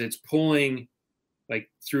doing is it's pulling, like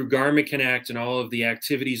through Garmin Connect and all of the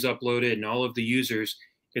activities uploaded and all of the users,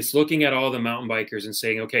 it's looking at all the mountain bikers and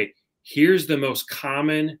saying, okay, here's the most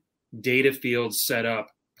common data fields set up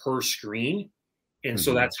per screen. And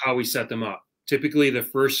so that's how we set them up. Typically, the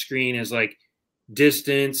first screen is like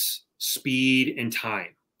distance, speed, and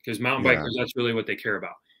time, because mountain bikers, that's really what they care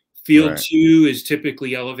about. Field 2 is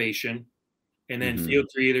typically elevation. And then field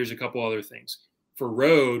 3, there's a couple other things. For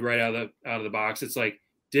road, right out of the box, it's like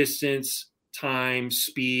distance, time,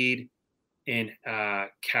 speed, and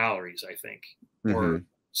calories, I think. Or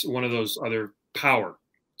one of those other power.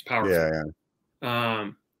 It's powerful.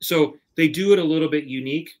 So they do it a little bit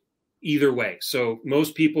unique either way. So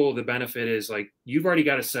most people, the benefit is like you've already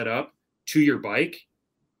got it set up to your bike.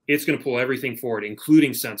 It's going to pull everything forward,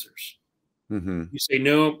 including sensors. You say,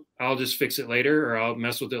 no, I'll just fix it later, or I'll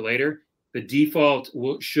mess with it later. The default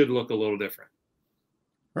should look a little different.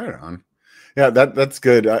 Right on. Yeah, that's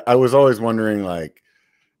good. I was always wondering, like,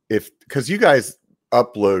 because you guys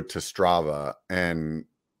upload to Strava, and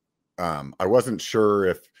I wasn't sure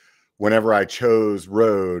if whenever I chose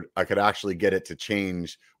road, I could actually get it to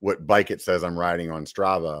change what bike it says I'm riding on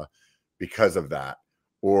Strava because of that,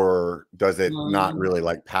 or does it not really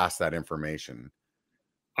like pass that information?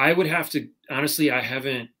 I would have to, honestly,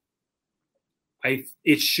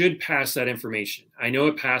 it should pass that information. I know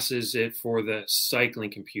it passes it for the cycling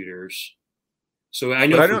computers. So I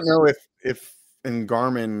know, but I don't know if in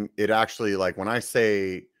Garmin, it actually, like when I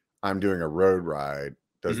say I'm doing a road ride,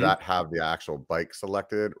 does that have the actual bike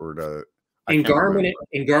selected, or in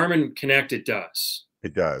Garmin Connect, it does.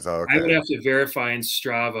 It does. Oh, okay. I would have to verify in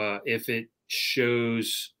Strava if it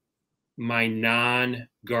shows my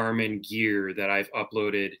non-Garmin gear that I've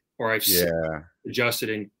uploaded or I've adjusted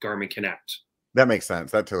in Garmin Connect. That makes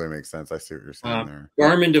sense. That totally makes sense. I see what you're saying there.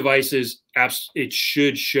 Garmin devices, it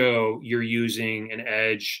should show you're using an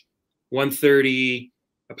Edge 130,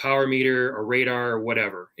 a power meter, a radar, or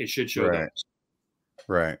whatever. It should show those.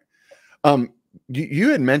 Right. You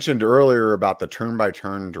had mentioned earlier about the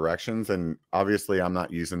turn-by-turn directions, and obviously I'm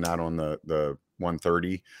not using that on the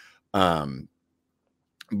 130.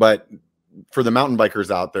 But for the mountain bikers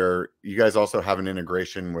out there, you guys also have an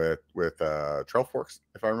integration with Trailforks,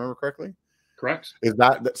 if I remember correctly. Correct. Is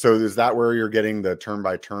that where you're getting the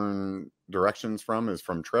turn-by-turn directions from? Is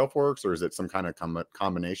from Trailforks, or is it some kind of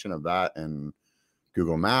combination of that and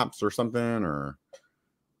Google Maps or something? Or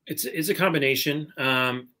it's a combination.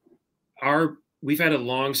 We've had a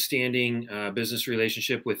long-standing business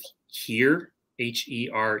relationship with Here,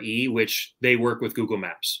 HERE, which they work with Google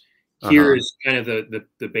Maps. Here is kind of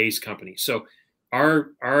the base company. So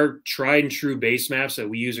our tried and true base maps that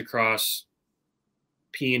we use across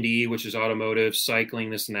P&D, which is automotive, cycling,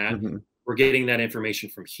 this and that, we're getting that information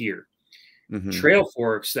from Here.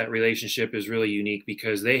 Trailforks, that relationship is really unique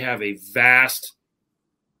because they have a vast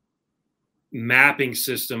mapping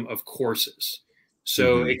system of courses.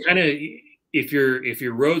 So it kind of, if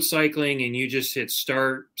you're road cycling and you just hit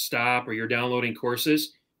start, stop, or you're downloading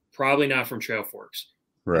courses, probably not from Trailforks.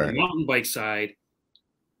 Right. On the mountain bike side,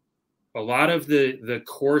 a lot of the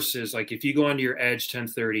courses, like if you go onto your Edge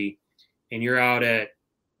 1030 and you're out at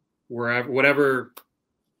whatever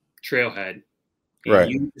trailhead, and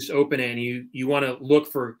you just open it and you want to look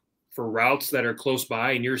for routes that are close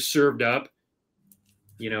by, and you're served up,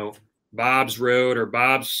 Bob's Road or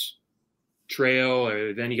Bob's Trail,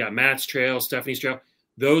 or then you got Matt's Trail, Stephanie's Trail.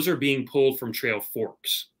 Those are being pulled from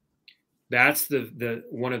Trailforks. That's the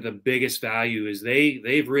one of the biggest value is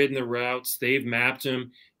they've ridden the routes, they've mapped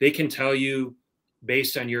them. They can tell you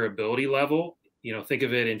based on your ability level. Think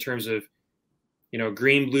of it in terms of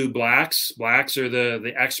green, blue, blacks. Blacks are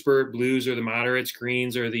the expert, blues are the moderates,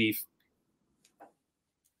 greens are the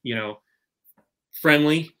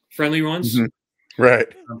friendly ones. Mm-hmm. Right.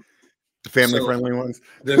 The family So friendly ones.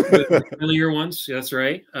 the friendlier ones. That's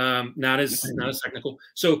right. Not as technical.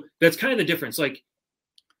 So that's kind of the difference. Like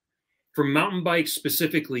for mountain bikes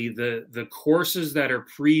specifically, the courses that are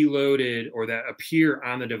preloaded or that appear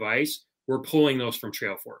on the device, we're pulling those from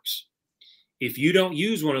Trailforks. If you don't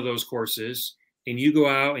use one of those courses and you go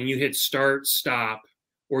out and you hit start, stop,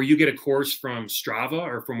 or you get a course from Strava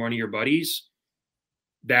or from one of your buddies,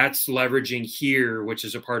 that's leveraging here, which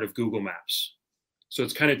is a part of Google Maps. So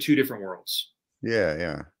it's kind of two different worlds. Yeah,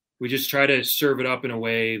 yeah. We just try to serve it up in a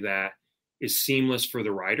way that is seamless for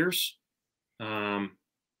the riders. And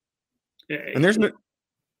there's no.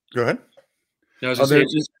 Go ahead. No, I was gonna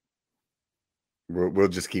say, we'll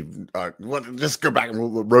just keep. We'll just go back and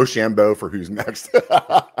we'll Rochambeau for who's next.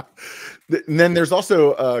 And then there's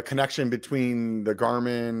also a connection between the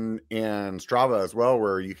Garmin and Strava as well,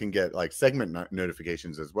 where you can get like segment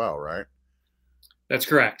notifications as well, right? That's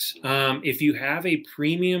correct. If you have a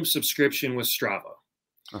premium subscription with Strava,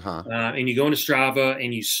 and you go into Strava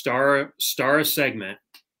and you star a segment,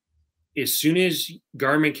 as soon as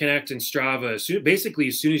Garmin Connect and Strava, basically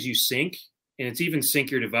as soon as you sync, and it's even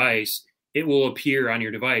sync your device, it will appear on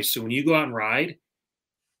your device. So when you go out and ride,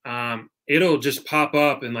 it'll just pop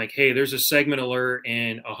up and like, hey, there's a segment alert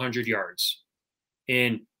in 100 yards.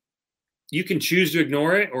 And you can choose to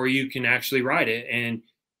ignore it or you can actually ride it and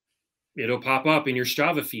it'll pop up in your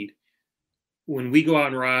Strava feed. When we go out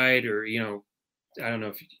and ride, or, I don't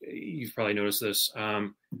know if you've probably noticed this.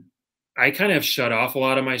 I kind of shut off a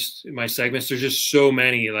lot of my segments. There's just so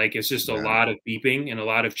many, like it's just a lot of beeping and a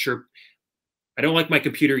lot of chirp. I don't like my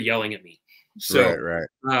computer yelling at me. So,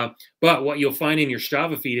 right. But what you'll find in your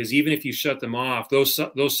Strava feed is even if you shut them off,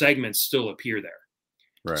 those segments still appear there.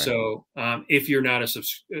 Right. So if you're not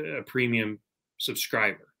a premium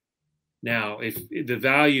subscriber. Now, if the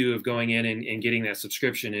value of going in and getting that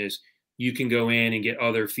subscription is you can go in and get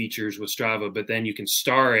other features with Strava, but then you can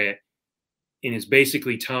star it, and it's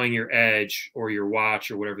basically telling your Edge or your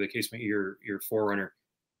watch or whatever the case may be, your Forerunner,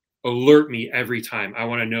 alert me every time. I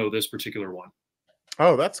want to know this particular one.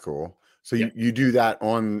 Oh, that's cool. So you do that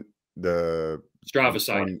on the Strava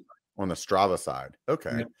side. On the Strava side.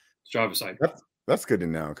 Okay. Yep. Strava side. That's good to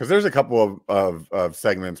know, because there's a couple of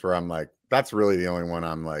segments where I'm like, that's really the only one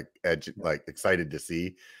I'm like excited to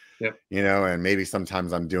see. Yep. And maybe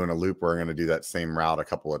sometimes I'm doing a loop where I'm going to do that same route a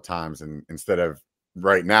couple of times, and instead of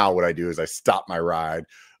right now, what I do is I stop my ride,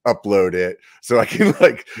 upload it so I can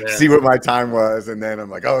see what my time was, and then I'm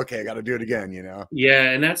like, oh, okay, I got to do it again.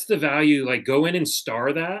 Yeah, and that's the value. Like, go in and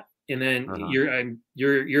star that, and then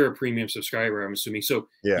you're a premium subscriber, I'm assuming. So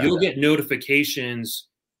you'll get notifications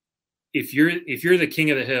if you're the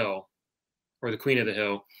king of the hill or the queen of the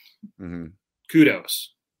hill.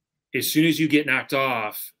 Kudos. As soon as you get knocked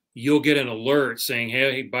off, you'll get an alert saying,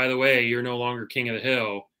 hey, by the way, you're no longer king of the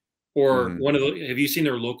hill. Or have you seen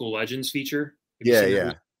their local legends feature?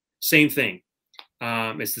 Yeah. Same thing.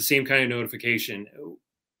 It's the same kind of notification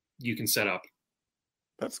you can set up.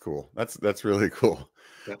 That's cool. That's really cool.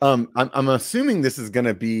 Yeah. I'm assuming this is going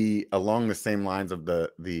to be along the same lines of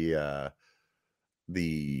the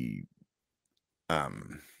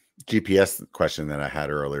GPS question that I had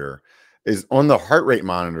earlier. Is on the heart rate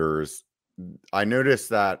monitors. I noticed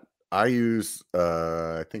that I use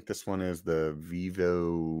I think this one is the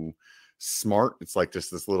Vivo Smart. It's like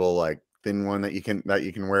just this little thin one that you can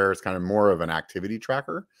wear. It's kind of more of an activity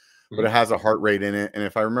tracker, but it has a heart rate in it. And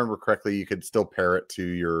if I remember correctly, you could still pair it to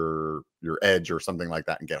your Edge or something like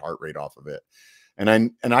that and get heart rate off of it. And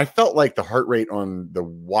I felt like the heart rate on the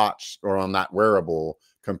watch or on that wearable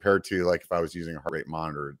compared to if I was using a heart rate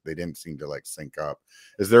monitor, they didn't seem to sync up.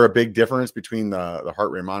 Is there a big difference between the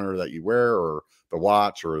heart rate monitor that you wear or the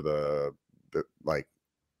watch or the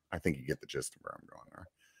I think you get the gist of where I'm going there.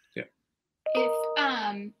 If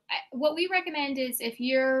what we recommend is if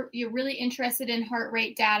you're really interested in heart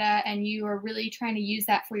rate data and you are really trying to use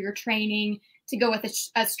that for your training, to go with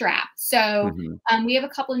a strap. So we have a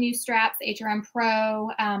couple of new straps: HRM Pro,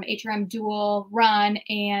 HRM Dual, Run,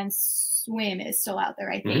 and Swim is still out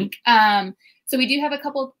there, I think. So we do have a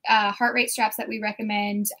couple heart rate straps that we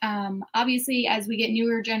recommend. Obviously, as we get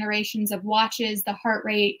newer generations of watches, the heart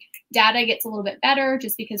rate data gets a little bit better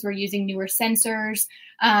just because we're using newer sensors.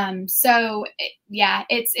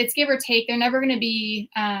 It's give or take. They're never going to be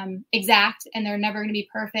exact and they're never going to be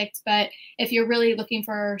perfect. But if you're really looking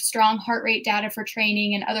for strong heart rate data for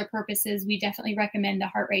training and other purposes, we definitely recommend the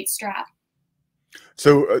heart rate strap.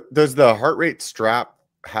 So does the heart rate strap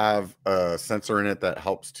have a sensor in it that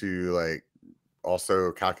helps to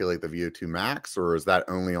also calculate the VO2 max, or is that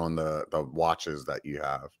only on the watches that you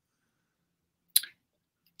have?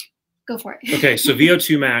 Go for it. Okay, so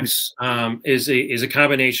VO2 max is a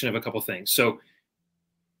combination of a couple things. So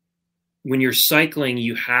when you're cycling,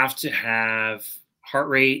 you have to have heart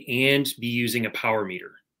rate and be using a power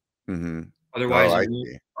meter. Mm-hmm.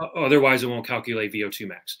 Otherwise, it won't calculate VO2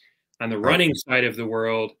 max. On the running side of the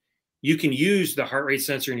world, you can use the heart rate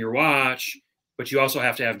sensor in your watch, but you also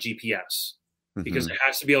have to have GPS because it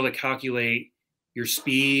has to be able to calculate your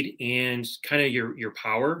speed and kind of your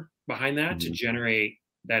power behind that to generate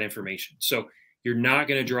that information. So you're not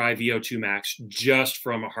going to drive VO2 max just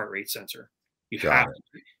from a heart rate sensor. You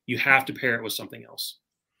have to pair it with something else.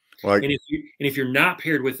 And if you're not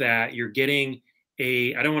paired with that, you're getting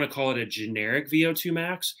I don't want to call it a generic VO2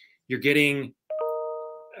 max. You're getting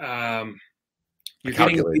a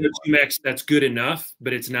VO2 max that's good enough,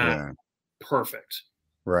 but it's not perfect.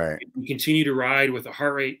 Right. If you continue to ride with a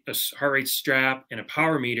heart rate strap and a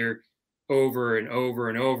power meter over and over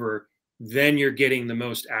and over, then you're getting the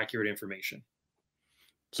most accurate information.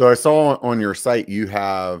 So I saw on your site you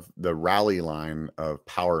have the Rally line of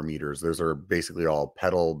power meters. Those are basically all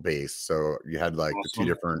pedal based. So you had like the two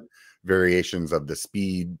different variations of the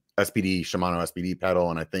SPD, Shimano SPD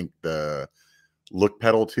pedal, and I think the Look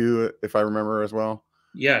pedal too, if I remember as well.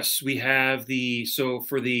 Yes, we have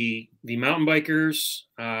for the mountain bikers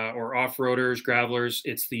or off-roaders, gravelers,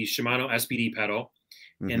 it's the Shimano SPD pedal.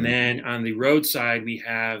 And then on the road side, we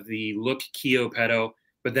have the Look Keo pedal,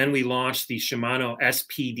 but then we launched the Shimano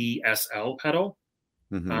SPD SL pedal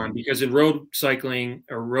because in road cycling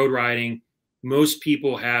or road riding, most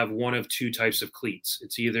people have one of two types of cleats.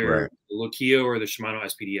 It's either the Look Keo or the Shimano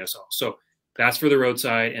SPD SL. So that's for the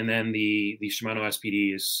roadside, and then the Shimano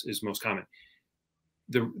SPD is most common.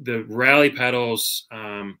 The rally pedals,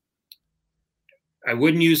 I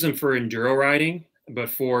wouldn't use them for enduro riding, but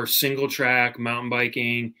for single track, mountain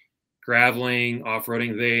biking, graveling,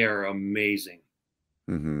 off-roading, they are amazing.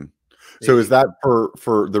 So is that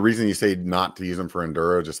for the reason you say not to use them for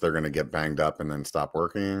enduro, just they're going to get banged up and then stop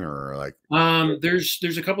working, or like?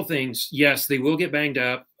 There's a couple things. Yes, they will get banged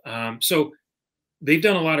up. So they've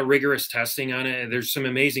done a lot of rigorous testing on it. There's some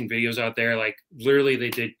amazing videos out there. Like literally they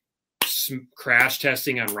did some crash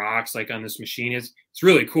testing on rocks, like on this machine. It's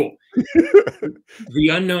really cool. The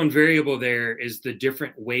unknown variable there is the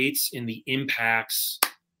different weights and the impacts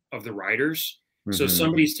of the riders. So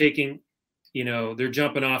somebody's taking, they're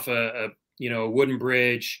jumping off a wooden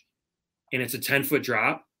bridge and it's a 10-foot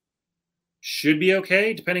drop. Should be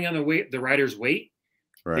okay, depending on the rider's weight.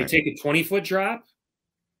 They take a 20-foot drop,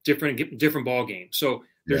 different ball game. So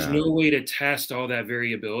there's no way to test all that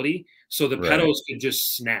variability. So the pedals could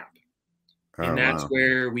just snap. And that's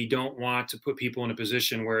where we don't want to put people in a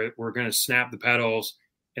position where we're going to snap the pedals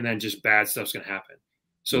and then just bad stuff's going to happen.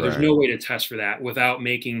 So there's no way to test for that without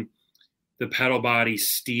making the pedal body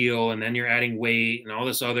steel, and then you're adding weight and all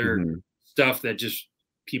this other stuff that just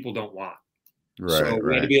people don't want. So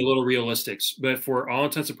we had to be a little realistic. But for all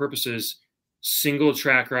intents and purposes, single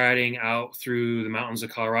track riding out through the mountains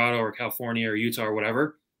of Colorado or California or Utah or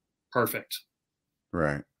whatever, perfect.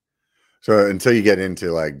 Right. So until you get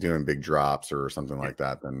into like doing big drops or something like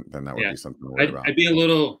that, then that would be something to worry about. I'd be a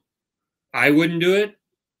little, I wouldn't do it.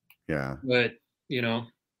 Yeah. But,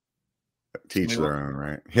 teach their own,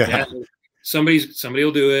 right? Yeah. Somebody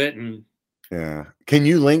will do it. And can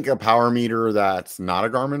you link a power meter that's not a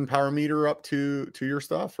Garmin power meter up to your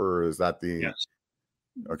stuff, or is that the? Yes.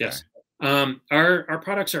 Okay. Yes. Our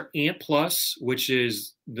products are ANT Plus, which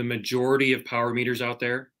is the majority of power meters out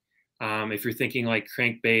there. If you're thinking like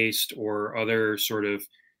crank-based or other sort of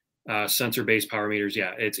sensor-based power meters,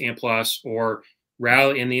 it's ANT Plus or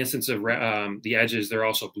Rally. In the instance of the Edges, they're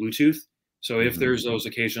also Bluetooth. So if there's those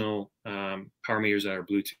occasional power meters that are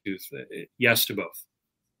Bluetooth, yes to both.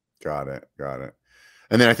 Got it.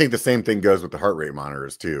 And then I think the same thing goes with the heart rate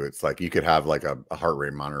monitors too. It's like you could have like a heart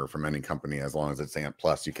rate monitor from any company as long as it's ANT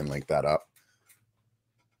Plus, you can link that up.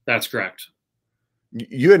 That's correct.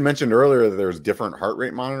 You had mentioned earlier that there's different heart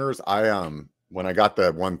rate monitors. When I got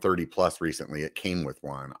the 130 Plus recently, it came with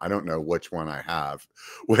one. I don't know which one I have.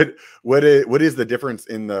 What is the difference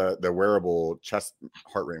in the wearable chest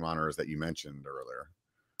heart rate monitors that you mentioned earlier?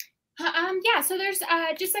 So there's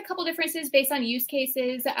just a couple differences based on use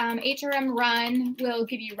cases. HRM Run will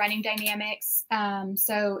give you running dynamics.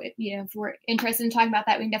 So if we're interested in talking about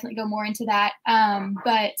that, we can definitely go more into that.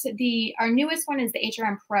 But our newest one is the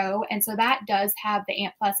HRM Pro, and so that does have the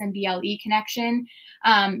ANT Plus and BLE connection,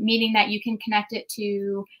 meaning that you can connect it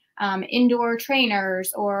to indoor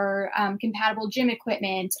trainers or compatible gym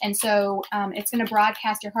equipment, and so it's going to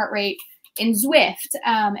broadcast your heart rate in Zwift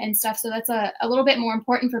and stuff. So that's a little bit more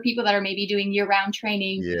important for people that are maybe doing year-round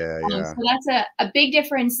training. Yeah. So that's a big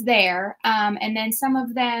difference there. And then some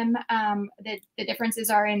of them, the differences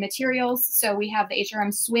are in materials. So we have the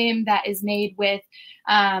HRM Swim that is made with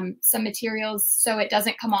some materials so it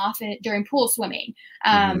doesn't come off during pool swimming.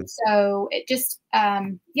 So it just,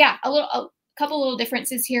 a couple little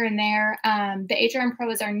differences here and there. The HRM Pro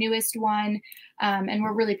is our newest one, and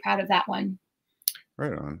we're really proud of that one.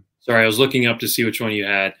 Right on. Sorry, I was looking up to see which one you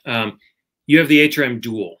had. You have the HRM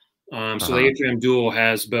Dual. So the HRM Dual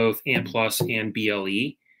has both ANT Plus and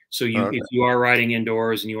BLE. So if you are riding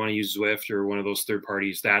indoors and you want to use Zwift or one of those third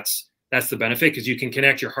parties, that's the benefit, because you can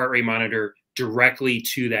connect your heart rate monitor directly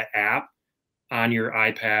to that app on your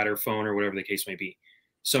iPad or phone or whatever the case may be.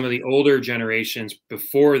 Some of the older generations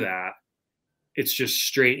before that, it's just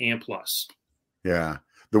straight ANT Plus. Yeah.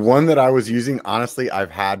 The one that I was using, honestly,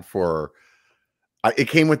 I've had it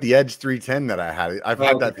came with the Edge 310 that I had. I've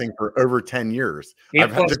had that thing for over 10 years.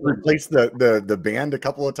 I've had to replace the band a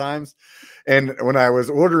couple of times. And when I was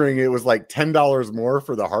ordering, it was like $10 more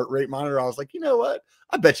for the heart rate monitor. I was like, you know what?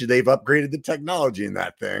 I bet you they've upgraded the technology in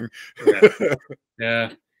that thing.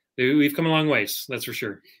 Yeah. We've come a long ways. That's for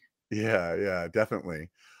sure. Yeah, definitely.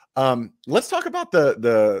 Let's talk about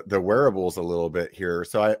the wearables a little bit here.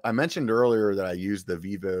 So I mentioned earlier that I use the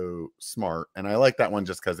Vivo Smart, and I like that one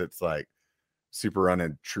just because it's like super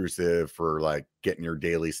unintrusive for like getting your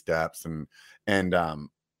daily steps and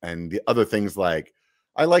the other things. Like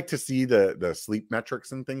I like to see the sleep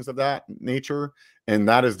metrics and things of that nature, and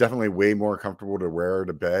that is definitely way more comfortable to wear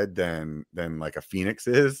to bed than like a Fenix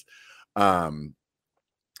is.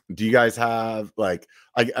 Do you guys have like,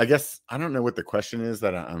 I guess, I don't know what the question is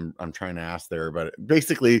that I'm trying to ask there, but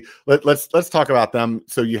basically let's talk about them.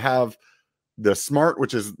 So you have the Smart,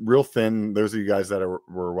 which is real thin. Those of you guys that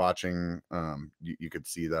were watching, you could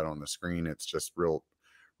see that on the screen. It's just real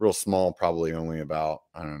small, probably only about,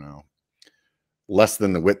 I don't know, less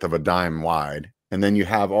than the width of a dime wide. And then you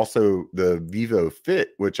have also the Vivo Fit,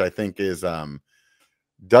 which I think is,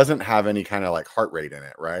 doesn't have any kind of like heart rate in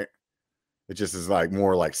it, right? It just is like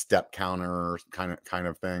more like step counter kind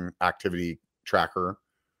of thing, activity tracker.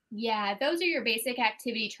 Yeah, those are your basic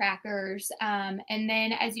activity trackers. And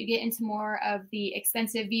then as you get into more of the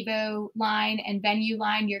expensive Vivo line and Venue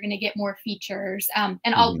line, you're going to get more features. And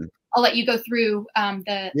I'll let you go through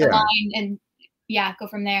the line and go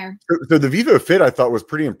from there. So the Vivo Fit I thought was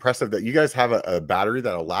pretty impressive that you guys have a battery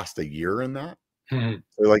that'll last a year in that. So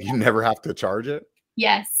like you never have to charge it.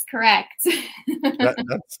 Yes, correct.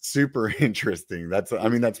 That's super interesting. That's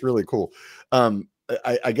really cool.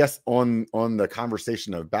 I guess on the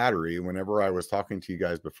conversation of battery, whenever I was talking to you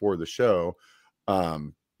guys before the show,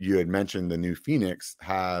 you had mentioned the new Fenix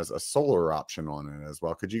has a solar option on it as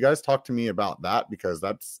well. Could you guys talk to me about that? Because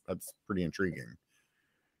that's pretty intriguing.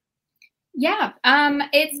 Yeah,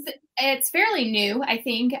 it's fairly new. I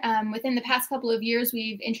think within the past couple of years,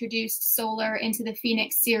 we've introduced solar into the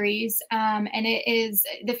Fenix series, and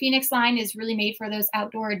the Fenix line is really made for those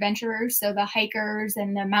outdoor adventurers, so the hikers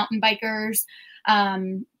and the mountain bikers.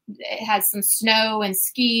 It has some snow and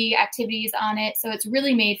ski activities on it, so it's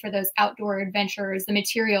really made for those outdoor adventurers. The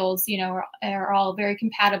materials, are all very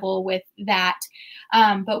compatible with that.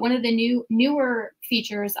 But one of the newer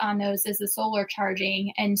features on those is the solar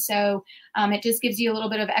charging, and so it just gives you a little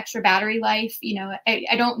bit of extra battery life.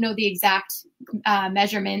 I don't know the exact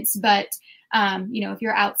measurements, but if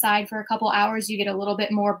you're outside for a couple hours, you get a little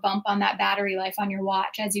bit more bump on that battery life on your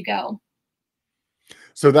watch as you go.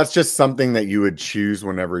 So that's just something that you would choose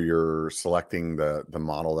whenever you're selecting the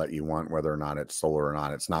model that you want, whether or not it's solar or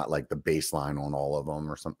not. It's not like the baseline on all of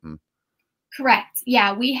them or something. Correct.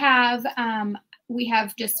 Yeah, we have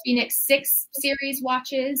just Fenix 6 series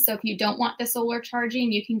watches. So if you don't want the solar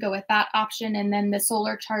charging, you can go with that option. And then the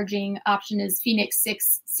solar charging option is Fenix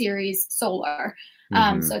 6 series solar.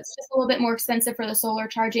 So it's just a little bit more expensive for the solar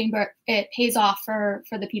charging, but it pays off for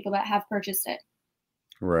the people that have purchased it.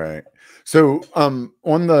 Right. So on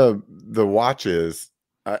the watches,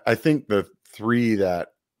 I think the three that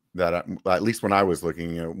at least when I was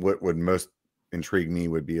looking, what would most intrigue me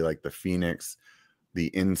would be like the Fenix, the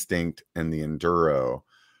Instinct, and the Enduro.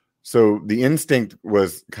 So the Instinct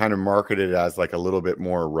was kind of marketed as like a little bit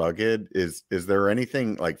more rugged. Is there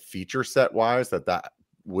anything like feature set wise that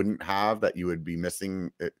wouldn't have that you would be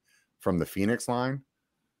missing it from the Fenix line?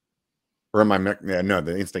 Or am I? No,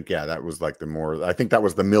 the Instinct. Yeah, that was like I think that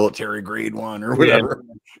was the military grade one or whatever.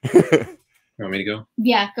 You want me to go?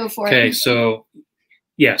 Yeah, go for it. Okay, so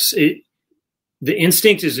yes, the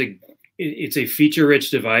Instinct it's a feature-rich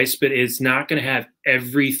device, but it's not going to have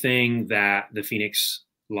everything that the Fenix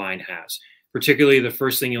line has. particularly the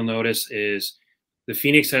first thing you'll notice is the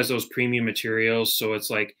Fenix has those premium materials. So it's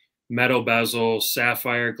like metal bezel,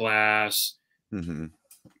 sapphire glass. Mm-hmm.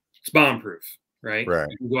 It's bomb proof, right? Right.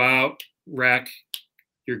 You can go out, wreck,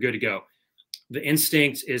 you're good to go. The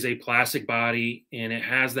Instinct is a plastic body, and it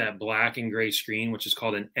has that black and gray screen, which is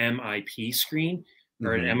called an MIP screen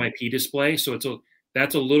or an MIP display. So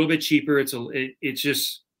that's a little bit cheaper. It's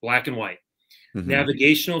just black and white.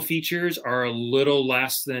 Navigational features are a little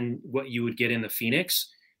less than what you would get in the Fenix.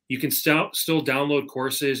 You can still download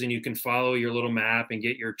courses and you can follow your little map and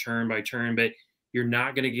get your turn by turn, but you're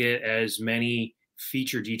not going to get as many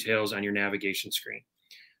feature details on your navigation screen.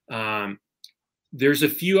 There's a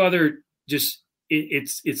few other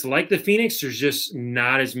it's like the Fenix. There's just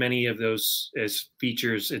not as many of those as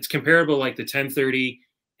features. It's comparable like the 1030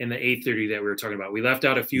 and the 830 that we were talking about. We left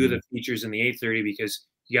out a few of the features in the 830 because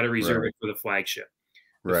you got to reserve it for the flagship.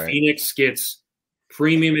 The Fenix gets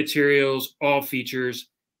premium materials, all features.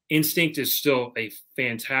 Instinct is still a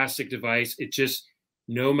fantastic device. It just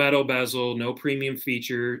no metal bezel, no premium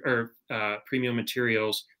feature or premium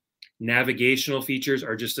materials. Navigational features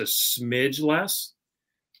are just a smidge less,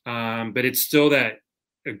 but it's still a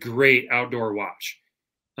great outdoor watch.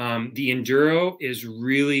 The Enduro is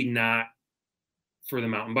really not for the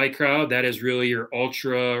mountain bike crowd. That is really your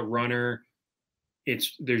ultra runner.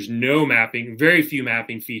 There's no mapping, very few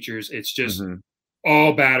mapping features. It's just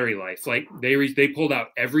all battery life. Like they pulled out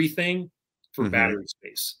everything for battery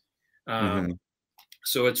space.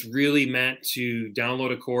 So it's really meant to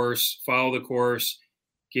download a course, follow the course,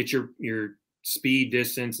 get your speed,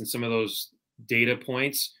 distance, and some of those data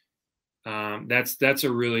points. That's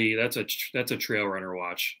a trail runner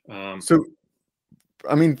watch. So,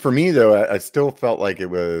 I mean, for me though, I still felt like it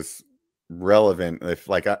was relevant. If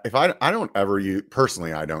I don't ever use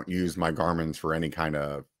personally, I don't use my Garmin's for any kind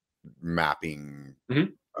of mapping.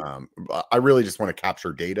 I really just want to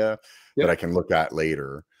capture data that I can look at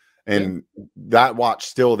later. And that watch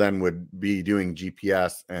still then would be doing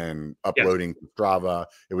GPS and uploading to Strava.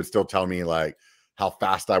 It would still tell me like how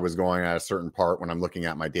fast I was going at a certain part when I'm looking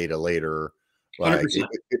at my data later. Like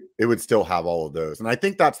it would still have all of those. And I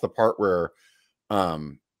think that's the part where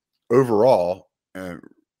overall,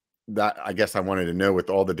 that I guess I wanted to know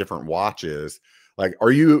with all the different watches, like,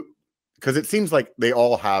 because it seems like they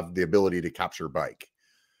all have the ability to capture bike.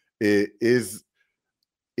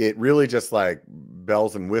 It really just like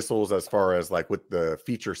bells and whistles as far as like what the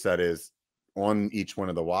feature set is on each one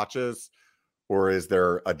of the watches, or is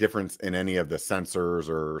there a difference in any of the sensors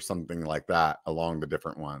or something like that along the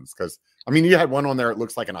different ones? Because I mean, you had one on there, it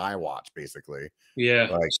looks like an iWatch basically.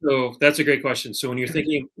 So that's a great question. So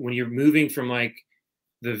when you're moving from like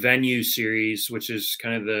the Venue series, which is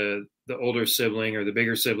kind of the older sibling or the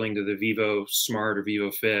bigger sibling to the Vivo Smart or Vivo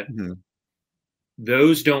Fit,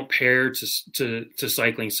 those don't pair to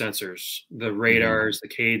cycling sensors, the radars, the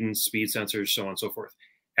cadence, speed sensors, so on and so forth.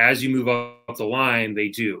 As you move up the line, they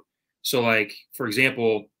do. So like, for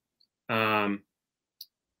example, the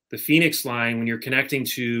Fenix line, when you're connecting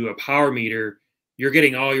to a power meter, you're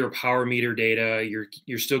getting all your power meter data.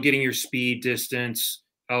 You're still getting your speed, distance,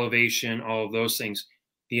 elevation, all of those things.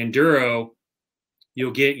 The Enduro,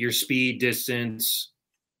 you'll get your speed, distance,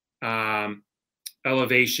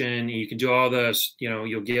 elevation. You can do all this,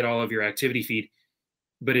 you'll get all of your activity feed,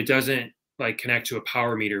 but it doesn't like connect to a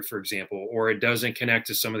power meter, for example, or it doesn't connect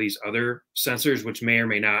to some of these other sensors, which may or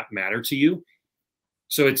may not matter to you.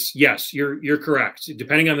 So yes, you're correct.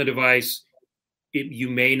 Depending on the device, you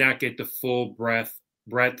may not get the full breadth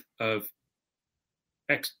of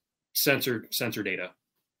sensor data.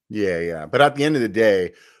 Yeah. But at the end of the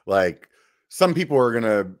day, like some people are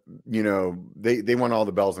gonna, they want all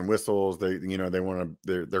the bells and whistles. They're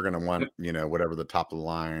gonna want, whatever the top of the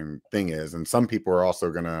line thing is. And some people are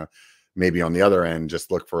also gonna maybe on the other end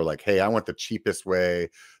just look for like, hey, I want the cheapest way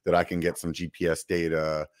that I can get some GPS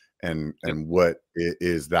data and what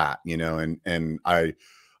is that, and I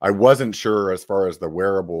wasn't sure as far as the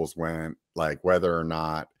wearables went, like whether or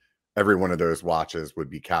not every one of those watches would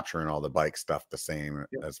be capturing all the bike stuff the same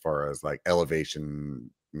as far as like elevation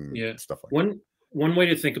stuff like that. One way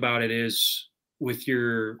to think about it is with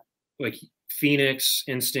your like Fenix,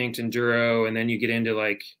 Instinct, Enduro, and then you get into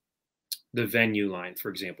like the Venue line, for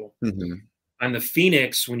example. On the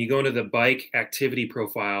Fenix, when you go into the bike activity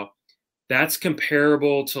profile, that's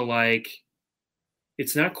comparable to like,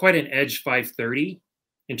 it's not quite an Edge 530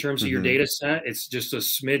 in terms of your data set. It's just a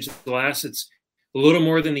smidge less. It's a little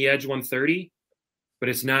more than the Edge 130, but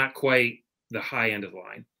it's not quite the high end of the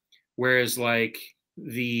line. Whereas like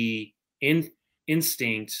the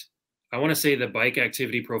Instinct, I want to say the bike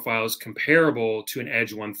activity profile is comparable to an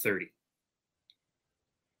Edge 130.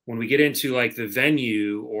 when we get into like the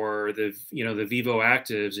Venue or the Vivo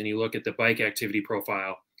Actives, and you look at the bike activity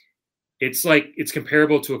profile, it's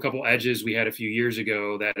comparable to a couple edges we had a few years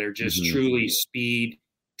ago that are just truly speed,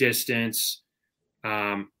 distance,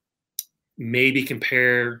 maybe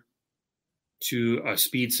compare to a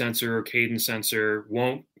speed sensor or cadence sensor.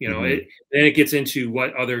 Won't, then it gets into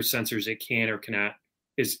what other sensors it can or cannot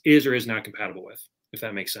is or is not compatible with, if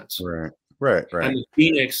that makes sense. Right. On the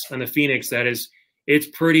Phoenix, it's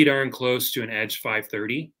pretty darn close to an Edge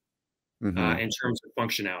 530 in terms of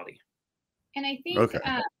functionality. And I think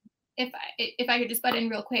if I could just butt in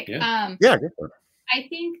real quick, go for it. I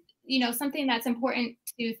think something that's important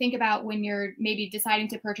to think about when you're maybe deciding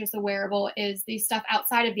to purchase a wearable is the stuff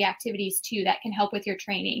outside of the activities too that can help with your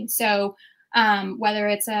training. So whether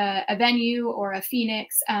it's a Venue or a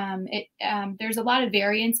Phoenix, there's a lot of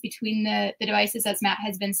variance between the devices, as Matt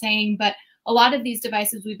has been saying, but a lot of these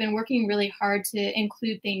devices, we've been working really hard to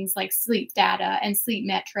include things like sleep data and sleep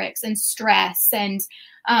metrics and stress and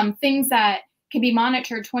things that can be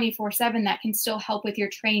monitored 24/7 that can still help with your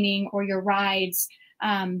training or your rides.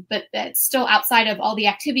 But that's still outside of all the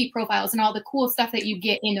activity profiles and all the cool stuff that you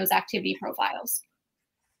get in those activity profiles.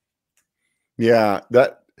 Yeah,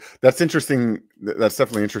 that's interesting. That's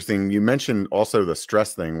definitely interesting. You mentioned also the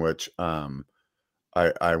stress thing, which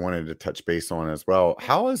I wanted to touch base on as well.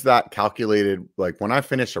 How is that calculated? Like when I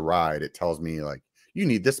finish a ride, it tells me like you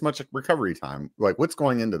need this much recovery time. Like what's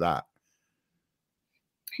going into that?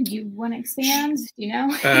 Do you want to expand? Do you know?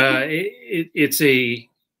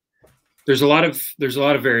 There's a lot of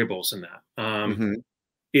variables in that.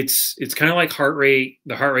 It's kind of like heart rate,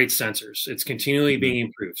 the heart rate sensors. It's continually being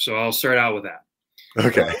improved. So I'll start out with that.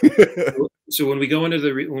 Okay. So when we go into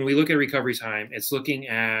when we look at recovery time, it's looking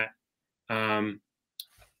at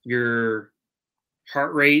your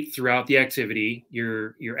heart rate throughout the activity,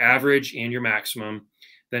 your average and your maximum.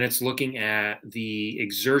 Then it's looking at the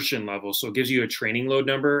exertion level. So it gives you a training load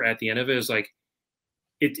number at the end of it. Is like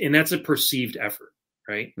it, and that's a perceived effort,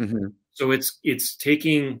 right? So it's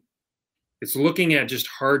looking at just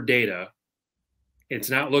hard data. It's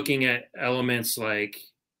not looking at elements like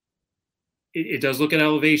it does look at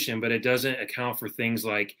elevation, but it doesn't account for things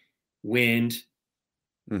like wind,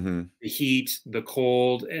 the heat, the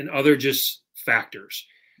cold, and other just factors.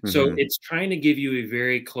 So it's trying to give you a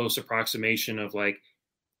very close approximation of like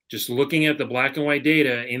just looking at the black and white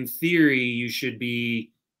data. In theory, you should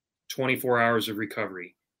be 24 hours of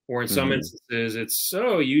recovery. Or in some instances,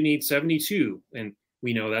 you need 72. And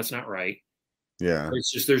we know that's not right. Yeah.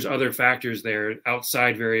 It's just there's other factors there,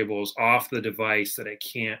 outside variables off the device that I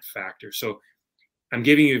can't factor. So I'm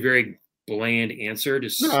giving you a very bland answer.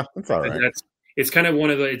 That's all right. It's kind of one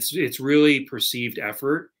of the, it's really perceived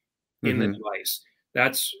effort in the device.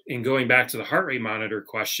 That's, and going back to the heart rate monitor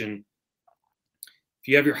question, if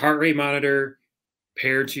you have your heart rate monitor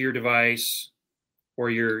paired to your device or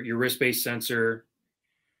your wrist-based sensor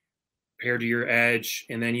paired to your Edge,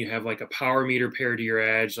 and then you have like a power meter paired to your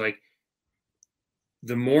Edge, like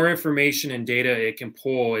the more information and data it can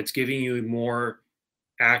pull, it's giving you a more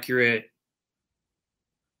accurate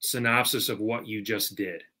synopsis of what you just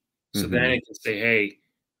did. So then it can say, hey,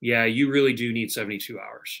 yeah, you really do need 72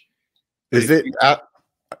 hours. Is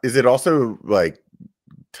it also like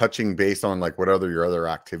touching base on like what your other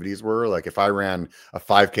activities were? Like if I ran a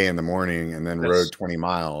 5K in the morning and then rode 20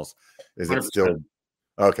 miles, is 100%. It still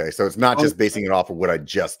okay? So it's not just basing it off of what I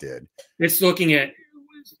just did. It's looking at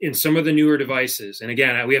in some of the newer devices, and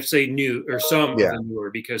again, we have to say new or some of the newer,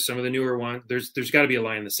 because some of the newer ones, there's got to be a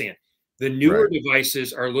line in the sand. The newer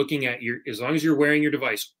devices are looking at as long as you're wearing your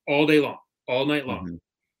device all day long, all night long,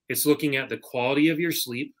 it's looking at the quality of your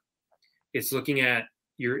sleep. It's looking at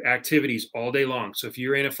your activities all day long. So if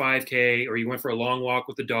you're in a 5K or you went for a long walk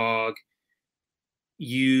with the dog,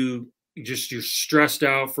 you're stressed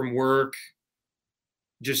out from work.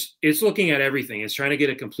 It's looking at everything. It's trying to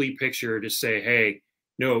get a complete picture to say, hey,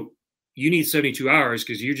 no, you need 72 hours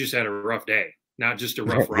because you just had a rough day, not just a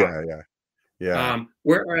rough ride. Yeah.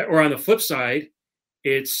 Or on the flip side,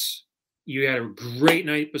 it's you had a great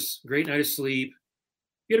night of sleep.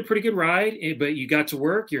 You had a pretty good ride, but you got to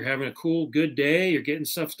work. You're having a cool, good day. You're getting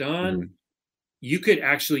stuff done. You could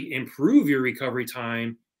actually improve your recovery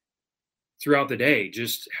time throughout the day,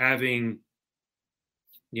 just having,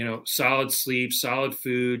 solid sleep, solid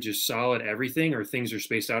food, just solid everything, or things are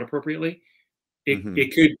spaced out appropriately.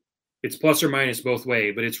 It's plus or minus both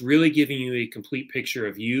way, but it's really giving you a complete picture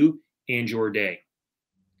of you and your day.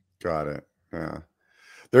 Got it. Yeah.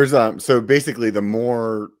 There's so basically the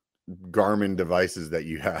more Garmin devices that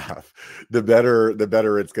you have, the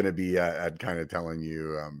better it's going to be at kind of telling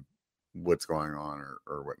you what's going on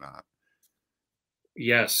or whatnot.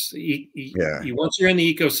 Yes. Yeah. Once you're in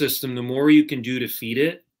the ecosystem, the more you can do to feed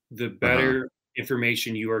it, the better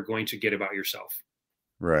information you are going to get about yourself.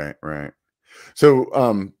 Right. Right.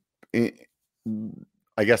 So,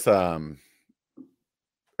 I guess,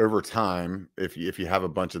 over time, if you have a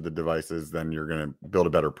bunch of the devices, then you're going to build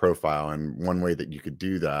a better profile. And one way that you could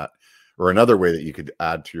do that, or another way that you could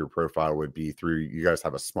add to your profile, would be through, you guys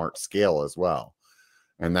have a smart scale as well.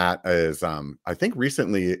 And that is, I think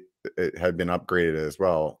recently it had been upgraded as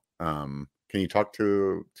well. Can you talk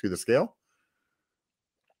to the scale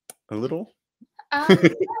a little?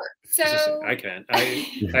 Sure. So I can.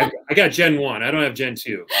 I got Gen 1. I don't have Gen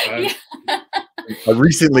 2. yeah. I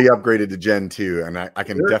recently upgraded to Gen 2, and I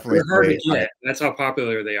can definitely they're hard say to get. That's how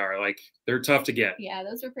popular they are. Like, they're tough to get. Yeah,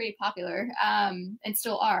 those are pretty popular, and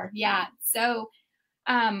still are. Yeah. So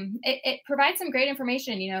it provides some great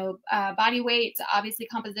information, body weight, obviously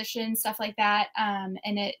composition, stuff like that. And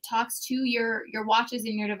it talks to your watches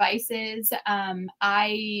and your devices.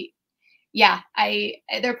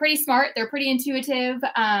 They're pretty smart. They're pretty intuitive.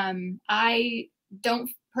 I don't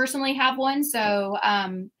personally have one, so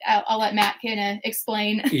I'll let Matt kind of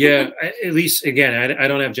explain. Yeah, at least, again, I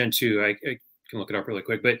don't have Gen 2. I can look it up really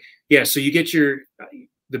quick. But yeah, so you get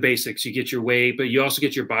the basics. You get your weight, but you also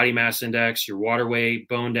get your body mass index, your water weight,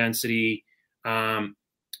 bone density.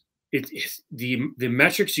 It's the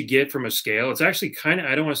metrics you get from a scale. It's actually kind of,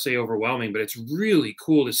 I don't want to say overwhelming, but it's really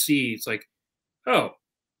cool to see. It's like, oh,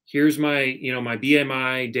 here's my, my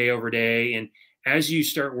BMI day over day. And as you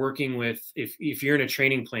start working with, if you're in a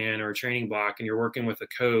training plan or a training block and you're working with a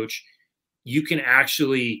coach, you can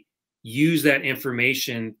actually use that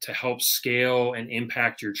information to help scale and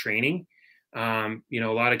impact your training. A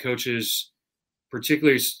lot of coaches,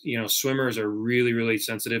 particularly, swimmers, are really, really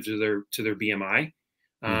sensitive to their BMI.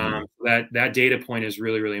 That data point is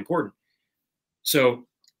really, really important. So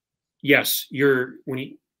yes,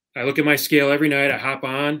 I look at my scale every night. I hop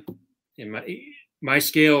on, and my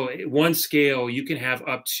scale, one scale, you can have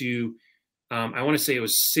up to, I want to say it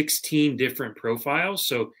was 16 different profiles.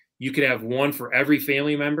 So you could have one for every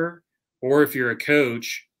family member, or if you're a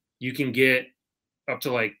coach, you can get up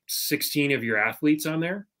to like 16 of your athletes on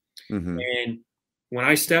there. And when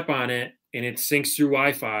I step on it and it syncs through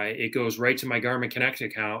Wi-Fi, it goes right to my Garmin Connect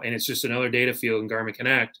account, and it's just another data field in Garmin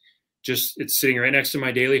Connect. It's sitting right next to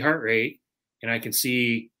my daily heart rate, and I can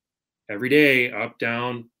see every day up,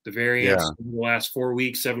 down, the variance in the last 4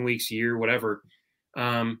 weeks, 7 weeks, year, whatever.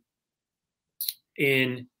 In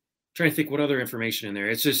trying to think what other information in there.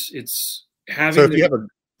 It's having. So if you have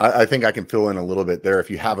I think I can fill in a little bit there. If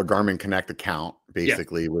you have a Garmin Connect account,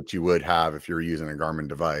 basically, which you would have if you're using a Garmin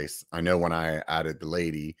device. I know when I added the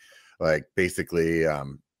lady, like, basically,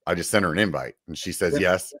 I just sent her an invite and she says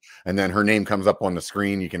yes. And then her name comes up on the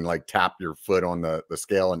screen. You can like tap your foot on the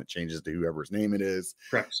scale and it changes to whoever's name it is.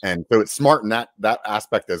 Correct. And so it's smart in that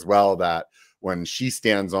aspect as well, that when she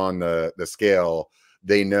stands on the scale,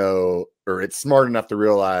 they know, or it's smart enough to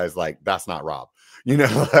realize, like, that's not Rob,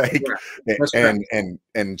 like,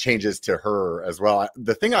 and changes to her as well.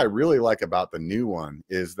 The thing I really like about the new one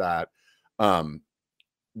is that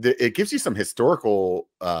it gives you some historical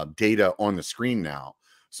data on the screen now.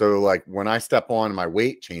 So like when I step on, my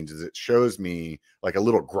weight changes, it shows me like a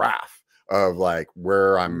little graph of like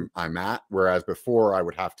where I'm at. Whereas before I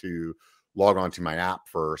would have to log on to my app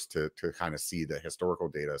first to kind of see the historical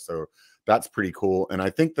data. So that's pretty cool. And I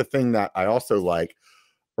think the thing that I also like,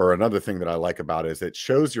 or another thing that I like about it, is it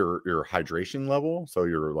shows your hydration level. So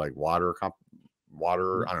your like water, I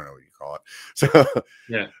don't know what you call it. So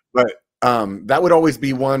yeah, but that would always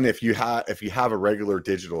be one, if you have a regular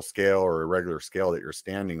digital scale or a regular scale that you're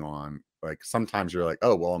standing on, like sometimes you're like,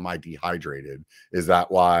 oh, well, am I dehydrated? Is that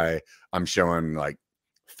why I'm showing like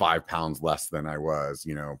 5 pounds less than I was,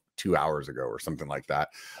 2 hours ago or something like that?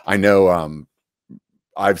 I know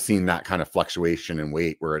I've seen that kind of fluctuation in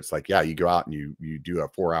weight where it's like, yeah, you go out and you do a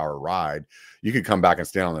 4-hour ride, you could come back and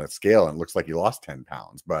stand on that scale and it looks like you lost 10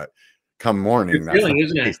 pounds, but come morning, that's feeling,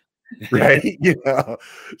 isn't it? Right.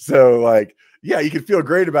 So like, yeah, you can feel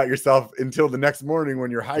great about yourself until the next morning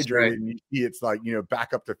when you're hydrated, right, and you see it's like,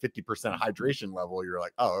 back up to 50% hydration level. You're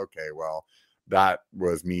like, oh, okay, well, that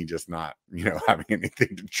was me just not, having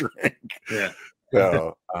anything to drink. Yeah.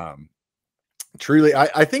 So truly,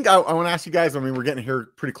 I think I want to ask you guys, I mean, we're getting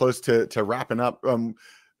here pretty close to wrapping up.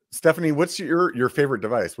 Stephanie, what's your favorite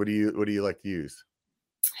device? What do you like to use?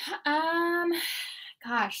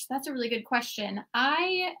 Gosh, that's a really good question.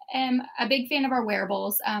 I am a big fan of our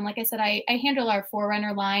wearables. Like I said, I handle our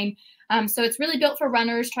Forerunner line. So it's really built for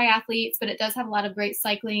runners, triathletes, but it does have a lot of great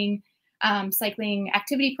cycling cycling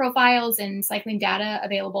activity profiles and cycling data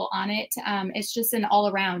available on it. It's just an all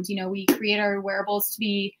around, we create our wearables to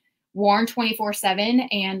be worn 24/7.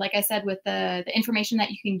 And like I said, with the information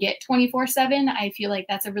that you can get 24/7, I feel like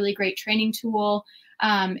that's a really great training tool.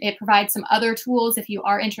 It provides some other tools if you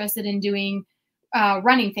are interested in doing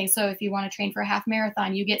running things. So if you want to train for a half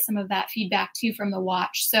marathon, you get some of that feedback too from the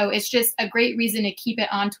watch. So it's just a great reason to keep it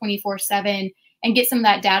on 24/7 and get some of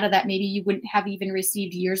that data that maybe you wouldn't have even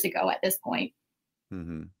received years ago at this point.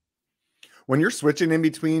 Mm-hmm. When you're switching in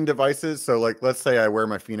between devices, so like let's say I wear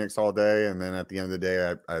my Fenix all day, and then at the end of the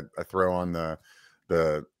day I throw on the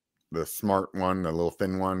smart one, the little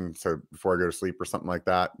thin one, so before I go to sleep or something like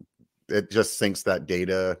that, it just syncs that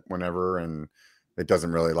data whenever, and it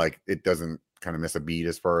doesn't really it doesn't kind of miss a beat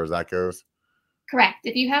as far as that goes. Correct.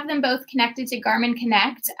 If you have them both connected to Garmin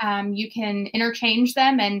Connect, you can interchange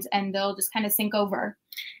them and they'll just kind of sync over.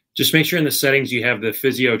 Just make sure in the settings you have the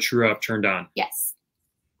Physio True Up turned on. Yes.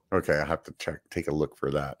 Okay, I have to take a look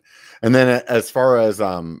for that. And then as far as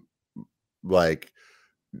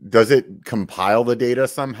does it compile the data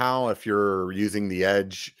somehow if you're using the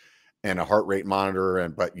Edge and a heart rate monitor,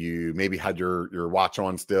 but you maybe had your watch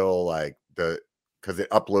on still, because it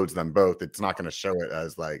uploads them both, it's not going to show it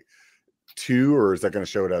as two, or is that going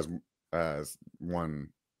to show it as one?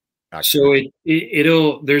 Actually?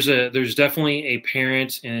 So there's definitely a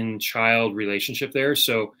parent and child relationship there.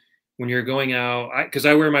 So when you're going out, because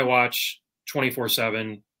I wear my watch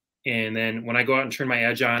 24/7, and then when I go out and turn my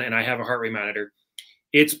Edge on and I have a heart rate monitor,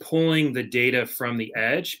 it's pulling the data from the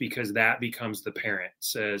Edge because that becomes the parent. It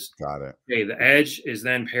says, got it. Okay, the Edge is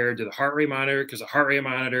then paired to the heart rate monitor because the heart rate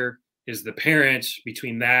monitor is the parent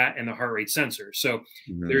between that and the heart rate sensor. So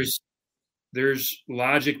there's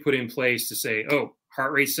logic put in place to say, oh,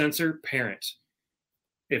 heart rate sensor, parent.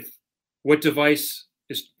 What device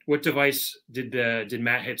did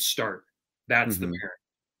Matt hit start? That's the parent.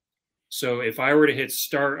 So if I were to hit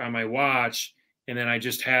start on my watch and then I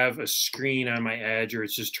just have a screen on my Edge, or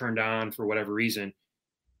it's just turned on for whatever reason,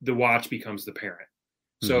 the watch becomes the parent.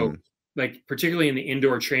 So particularly in the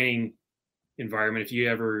indoor training environment, if you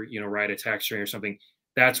ever, ride a tax train or something,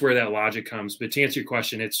 that's where that logic comes. But to answer your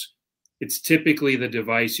question, it's typically the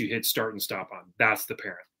device you hit start and stop on. That's the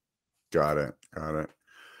parent. Got it.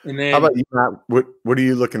 And then, how about you, Matt? What are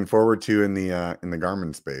you looking forward to in the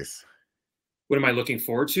Garmin space? What am I looking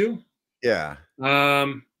forward to? Yeah.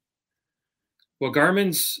 Well,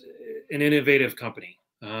 Garmin's an innovative company.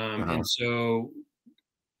 And so,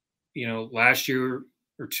 last year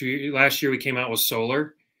we came out with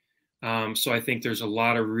solar. So I think there's a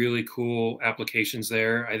lot of really cool applications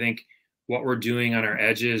there. I think what we're doing on our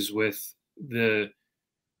Edges with the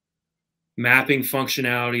mapping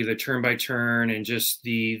functionality, the turn by turn, and just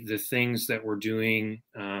the things that we're doing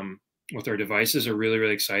with our devices are really,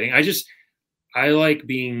 really exciting. I like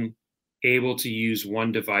being able to use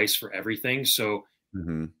one device for everything. So,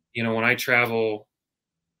 when I travel,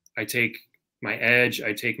 I take my Edge,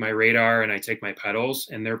 I take my radar, and I take my pedals,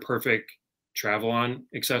 and they're perfect travel on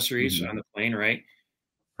accessories on the plane, right?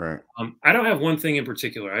 Right. I don't have one thing in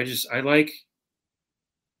particular.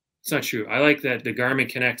 it's not true. I like that the Garmin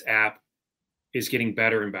Connect app is getting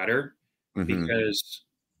better and better because,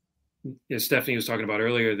 as Stephanie was talking about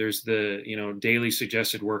earlier, there's the, daily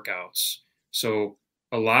suggested workouts. So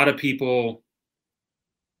a lot of people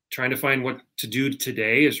trying to find what to do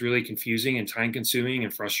today is really confusing and time consuming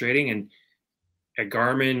and frustrating. And at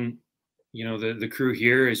Garmin, the crew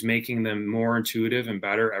here is making them more intuitive and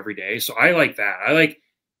better every day. So I like that. I like,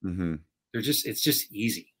 it's just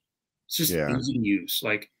easy. It's just easy to use.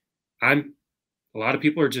 A lot of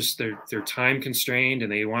people are just, they're time constrained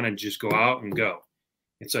and they want to just go out and go.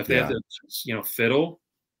 And so if they have to, fiddle,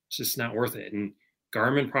 it's just not worth it. And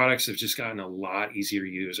Garmin products have just gotten a lot easier to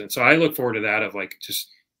use. And so I look forward to that, of just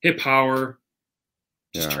hit power,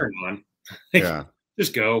 just turn on,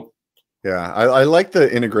 just go. Yeah. I like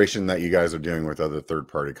the integration that you guys are doing with other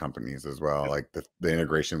third-party companies as well. Like the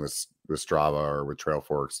integration with Strava or with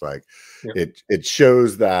Trailforks, it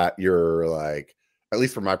shows that you're at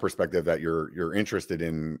least from my perspective, that you're interested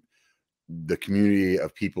in the community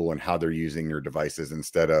of people and how they're using your devices,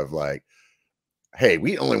 instead of hey,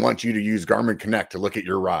 we only want you to use Garmin Connect to look at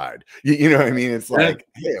your ride. You know what I mean? It's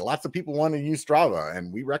hey, lots of people want to use Strava,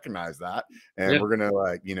 and we recognize that, and we're gonna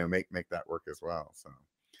make that work as well. So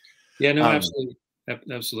yeah, no,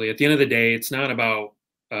 absolutely. At the end of the day, it's not about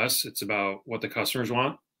us; it's about what the customers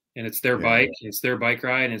want, and it's their bike, it's their bike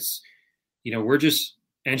ride, and it's we're just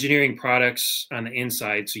engineering products on the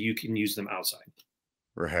inside so you can use them outside.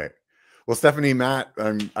 Right. Well, Stephanie, Matt,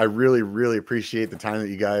 I really, really appreciate the time that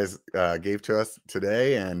you guys gave to us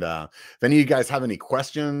today. And if any of you guys have any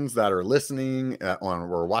questions that are listening on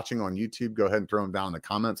or watching on YouTube, go ahead and throw them down in the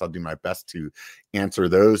comments. I'll do my best to answer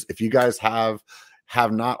those. If you guys have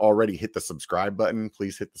not already hit the subscribe button,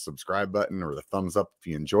 please hit the subscribe button or the thumbs up if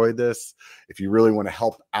you enjoyed this. If you really want to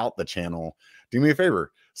help out the channel, do me a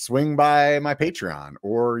favor, swing by my Patreon,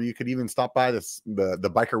 or you could even stop by the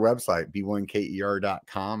biker website,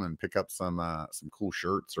 b1ker.com, and pick up some cool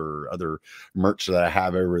shirts or other merch that I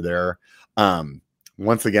have over there.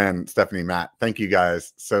 Once again, Stephanie, Matt, thank you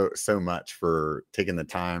guys so much for taking the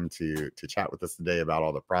time to chat with us today about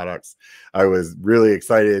all the products. I was really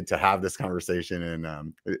excited to have this conversation,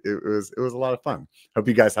 and it was a lot of fun. Hope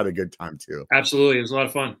you guys had a good time too. Absolutely, it was a lot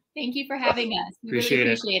of fun. Thank you for having us. We Appreciate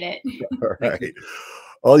really appreciate it. All right.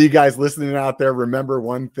 All you guys listening out there, remember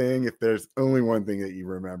one thing. If there's only one thing that you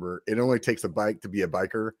remember, it only takes a bike to be a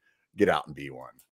biker. Get out and be one.